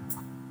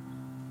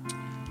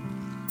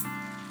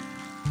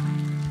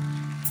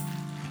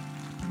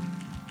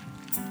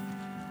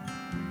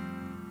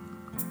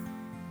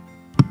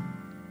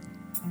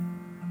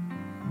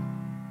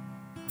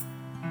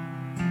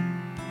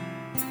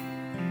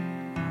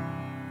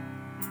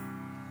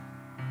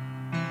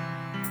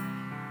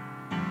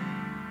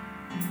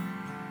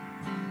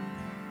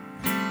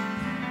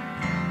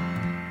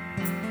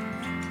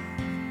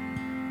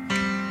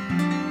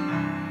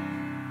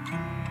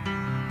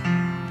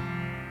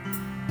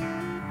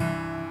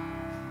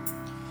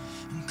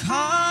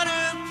 Caught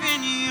up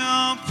in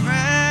your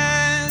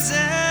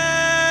presence,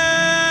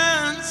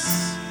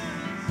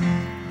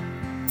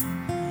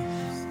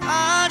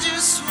 I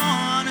just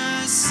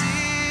wanna sit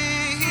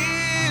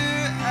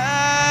here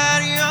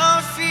at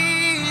your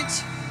feet.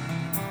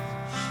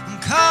 I'm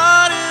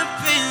caught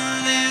up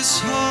in this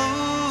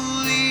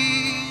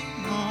holy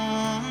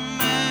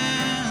moment.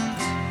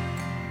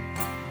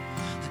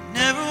 I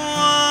never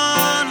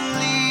wanna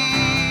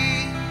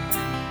leave.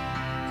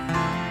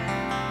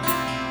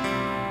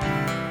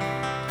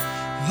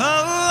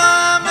 Oh,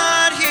 I'm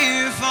not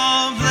here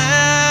for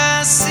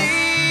blessings.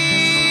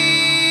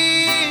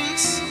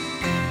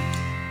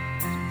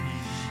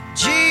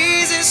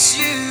 Jesus,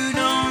 you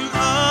don't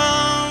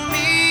owe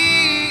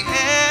me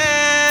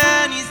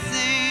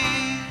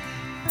anything,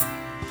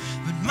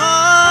 but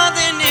more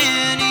than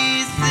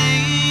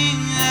anything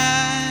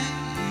that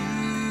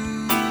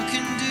you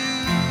can do,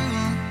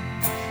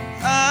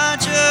 I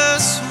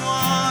just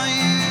want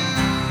you.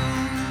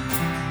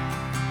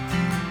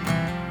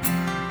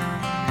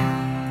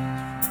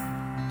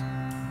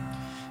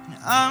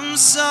 I'm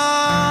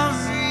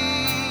sorry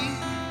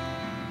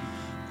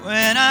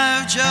when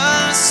I've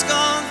just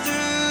gone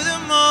through the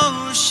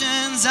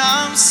motions.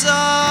 I'm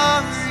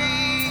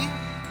sorry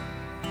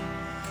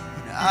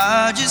when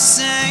I just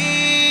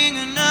sang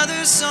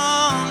another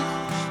song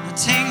to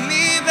take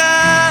me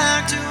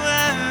back to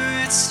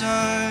where it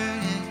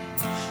started.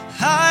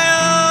 I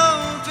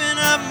open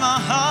up my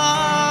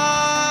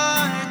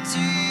heart to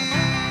you.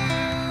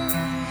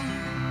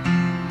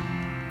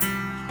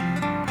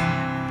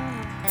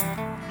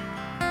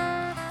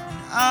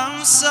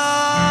 I'm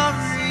sorry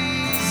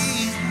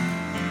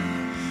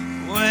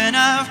when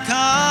I've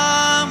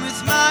come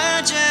with my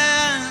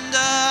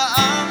agenda.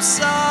 I'm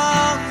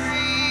sorry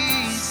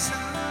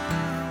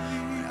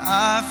when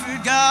I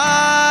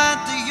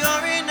forgot that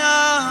you're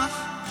enough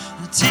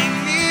to take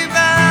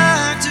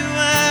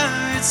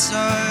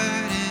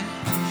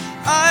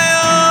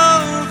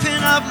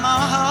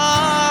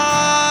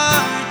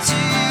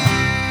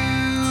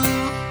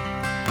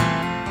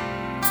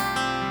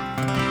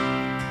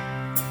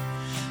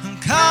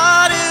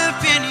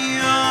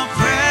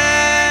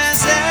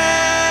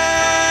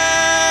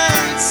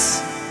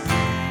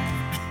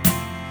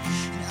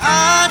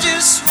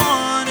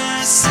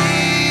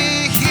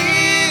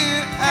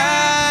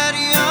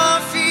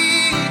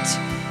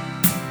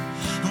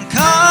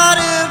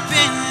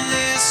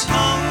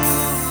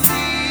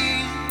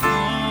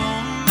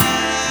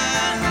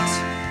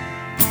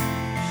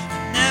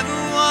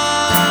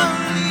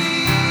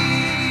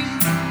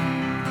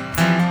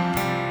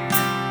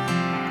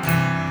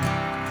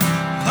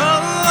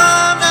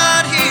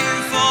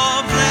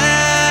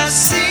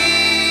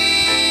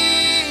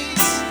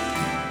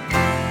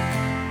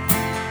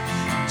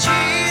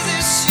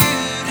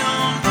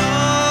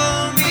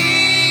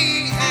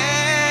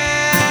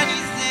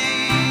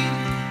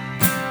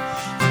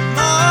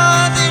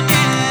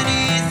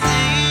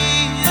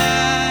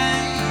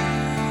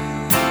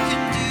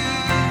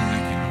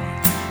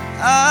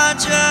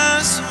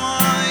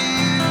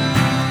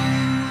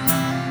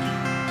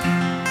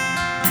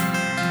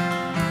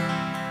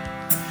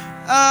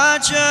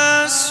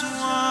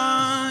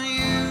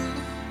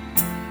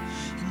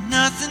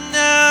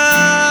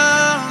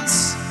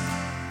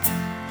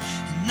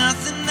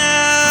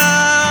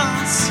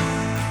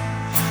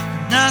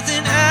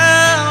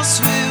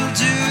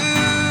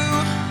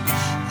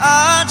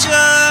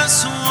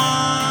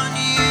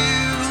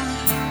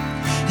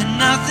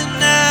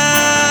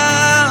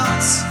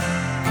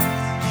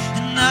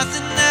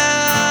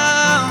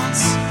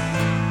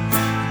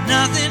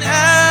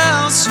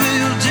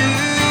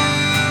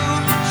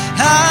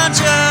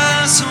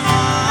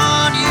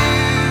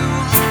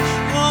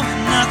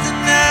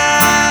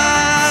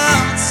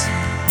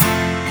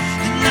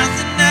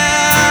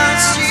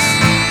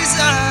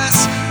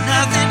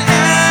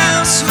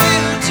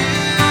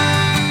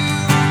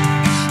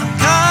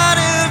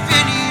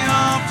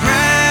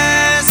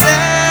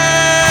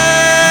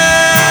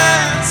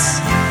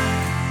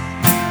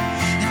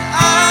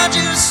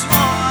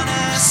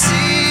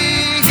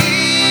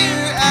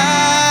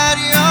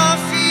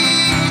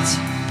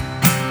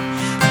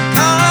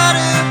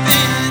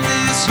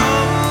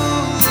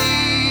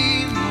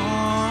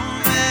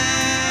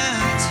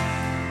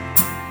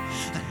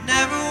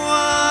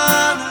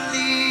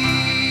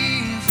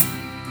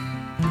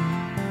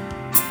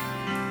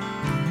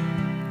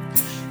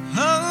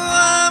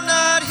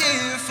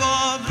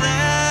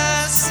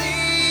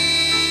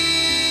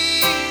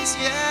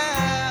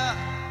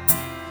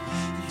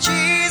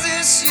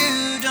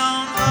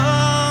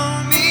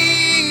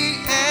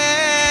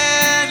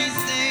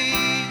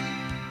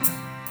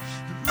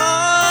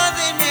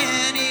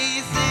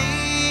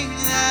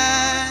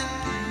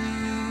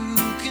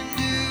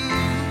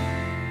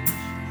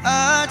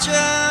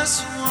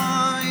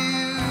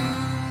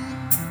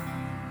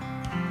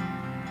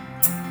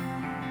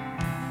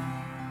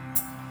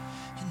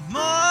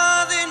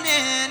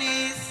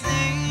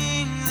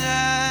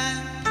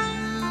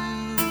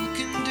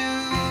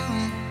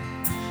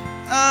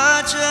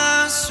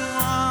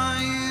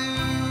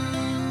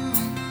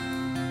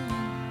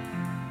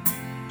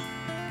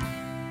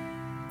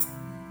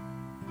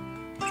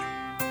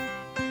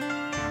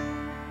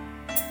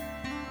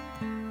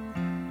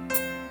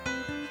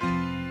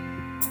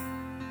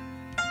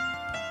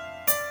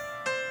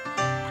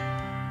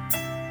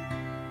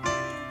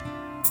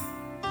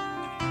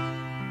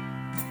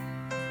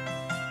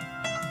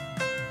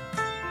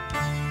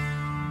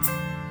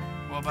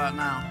about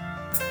now?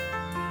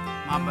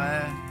 My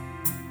bad.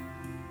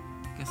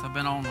 Guess I've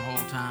been on the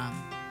whole time.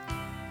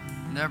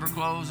 Never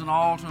close an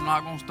altar. I'm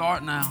not going to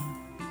start now.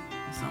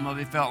 Some of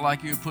you felt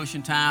like you were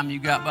pushing time. You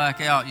got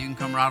back out. You can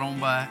come right on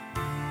back.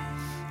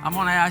 I'm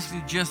going to ask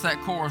you just that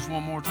chorus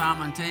one more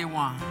time and tell you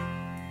why.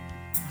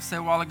 I said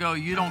a while ago,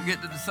 you don't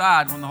get to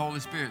decide when the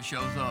Holy Spirit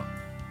shows up.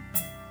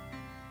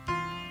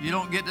 You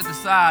don't get to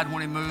decide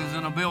when He moves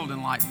in a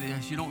building like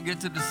this. You don't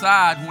get to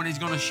decide when He's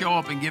going to show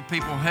up and give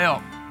people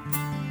help.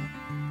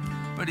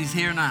 But He's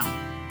here now.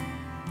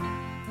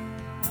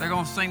 They're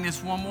going to sing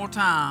this one more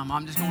time.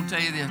 I'm just going to tell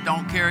you this.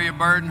 Don't carry a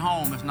burden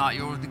home. It's not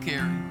yours to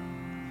carry.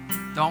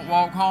 Don't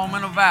walk home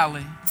in a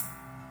valley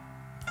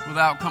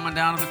without coming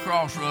down to the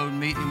crossroad and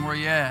meeting Him where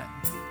you're at.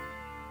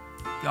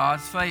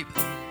 God's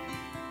faithful.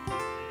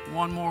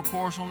 One more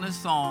chorus on this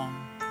song.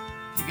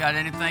 If you got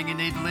anything you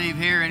need to leave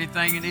here,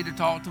 anything you need to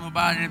talk to Him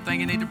about, anything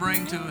you need to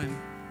bring to Him,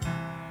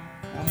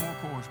 one more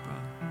chorus, brother.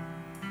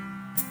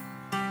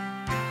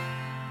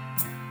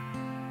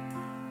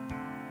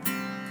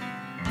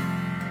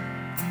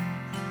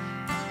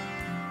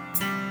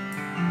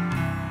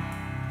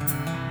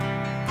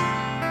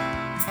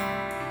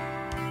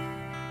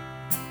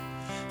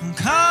 I'm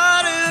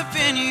caught up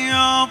in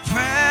your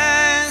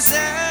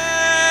presence.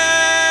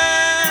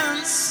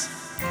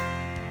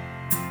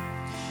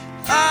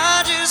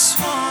 I just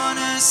want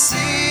to sit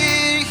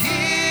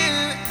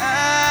here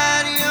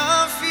at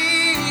your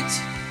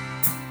feet.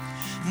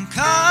 I'm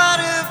caught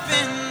up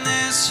in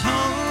this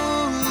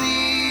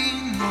holy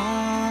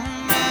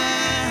moment.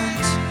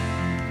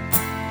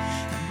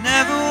 I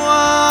never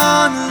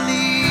want to leave.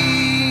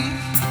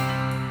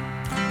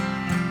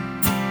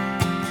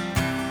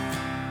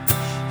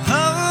 Oh,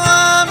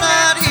 I'm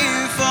not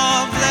here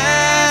for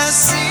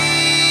blessings.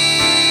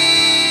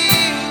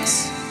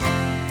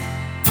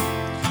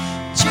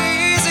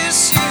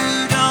 Jesus,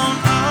 you don't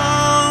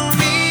owe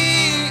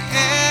me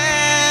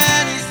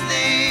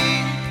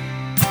anything,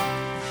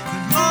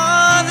 but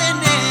more than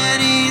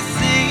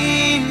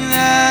anything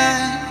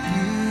that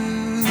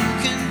you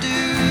can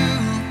do,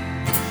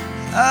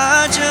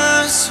 I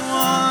just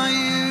want you.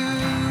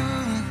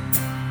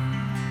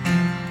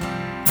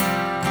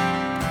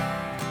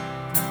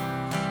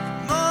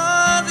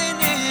 More than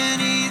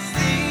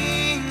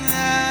anything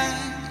that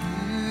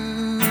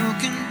you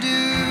can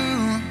do,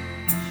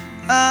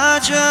 I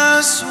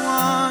just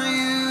want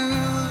you.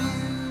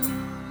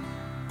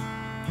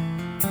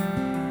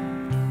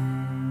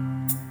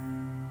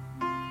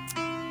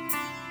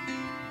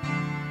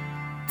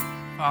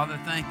 Father,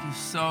 thank you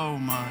so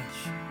much.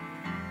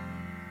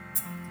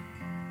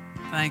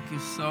 Thank you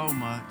so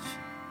much.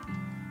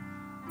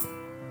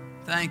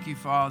 Thank you,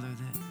 Father,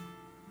 that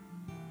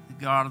the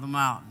God of the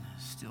mountain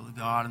is still the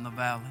God in the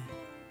valley.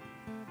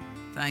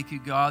 Thank you,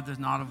 God, there's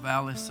not a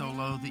valley so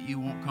low that you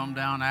won't come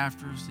down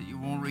after us, that you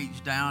won't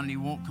reach down and you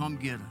won't come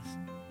get us.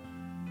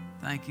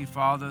 Thank you,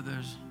 Father,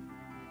 there's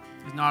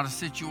not a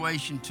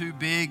situation too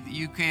big that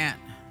you can't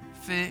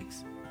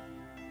fix.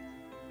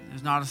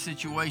 There's not a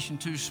situation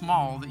too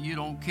small that you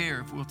don't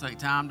care if we'll take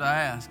time to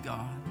ask,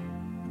 God.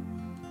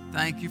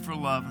 Thank you for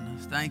loving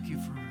us. Thank you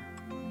for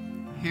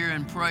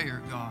hearing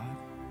prayer, God.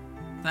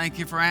 Thank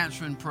you for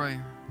answering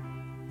prayer.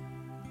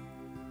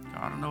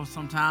 God, I know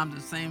sometimes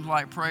it seems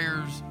like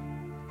prayers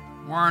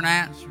weren't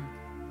answered.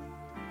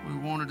 We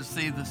wanted to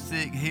see the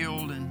sick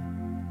healed,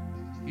 and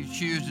you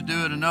choose to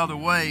do it another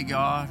way,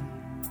 God.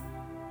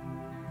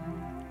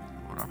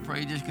 Lord, I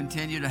pray you just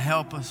continue to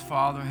help us,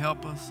 Father.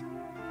 Help us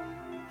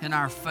in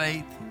our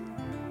faith.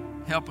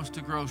 Help us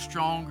to grow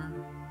stronger.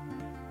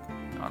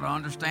 God, I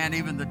understand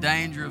even the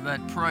danger of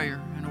that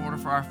prayer. In order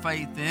for our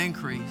faith to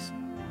increase,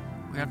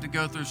 we have to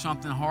go through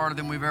something harder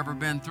than we've ever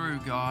been through,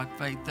 God.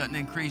 Faith doesn't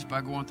increase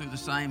by going through the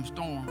same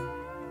storm.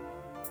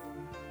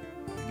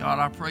 God,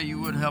 I pray you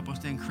would help us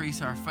to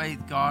increase our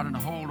faith, God, and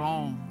to hold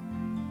on,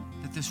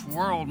 that this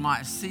world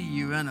might see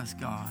you in us,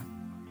 God.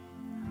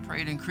 I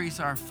pray to increase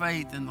our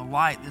faith in the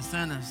light that's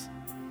in us.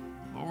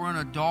 Lord, we're in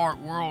a dark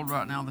world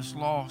right now that's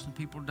lost, and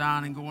people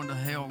dying and going to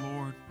hell,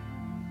 Lord.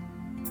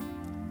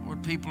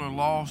 Lord, people are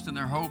lost in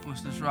their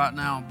hopelessness right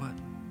now, but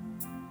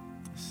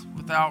it's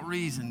without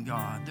reason,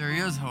 God. There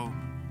is hope.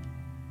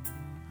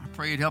 I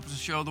pray you'd help us to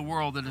show the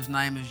world that His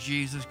name is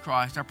Jesus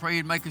Christ. I pray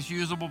you'd make us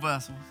usable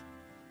vessels.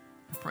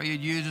 I pray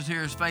you'd use us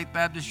here as Faith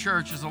Baptist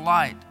Church as a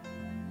light.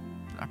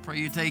 I pray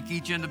you take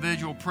each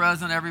individual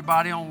present,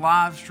 everybody on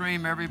live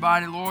stream,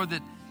 everybody, Lord,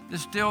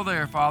 that's still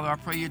there, Father. I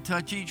pray you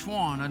touch each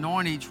one,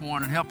 anoint each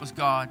one, and help us,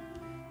 God,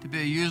 to be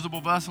a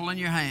usable vessel in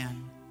your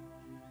hand,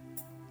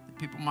 that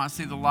people might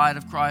see the light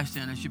of Christ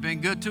in us. You've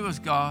been good to us,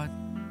 God.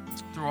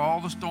 Through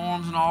all the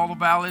storms and all the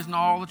valleys and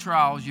all the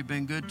trials, you've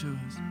been good to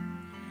us.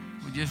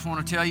 We just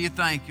want to tell you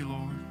thank you,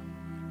 Lord.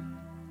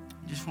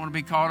 Just want to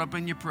be caught up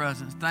in your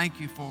presence. Thank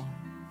you for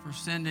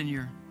sending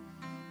your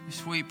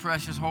sweet,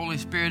 precious Holy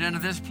Spirit into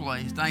this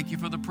place. Thank you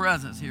for the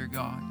presence here,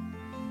 God.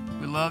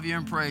 We love you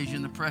and praise you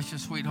in the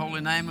precious, sweet, holy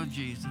name of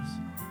Jesus.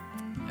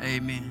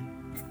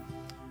 Amen.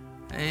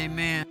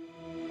 Amen.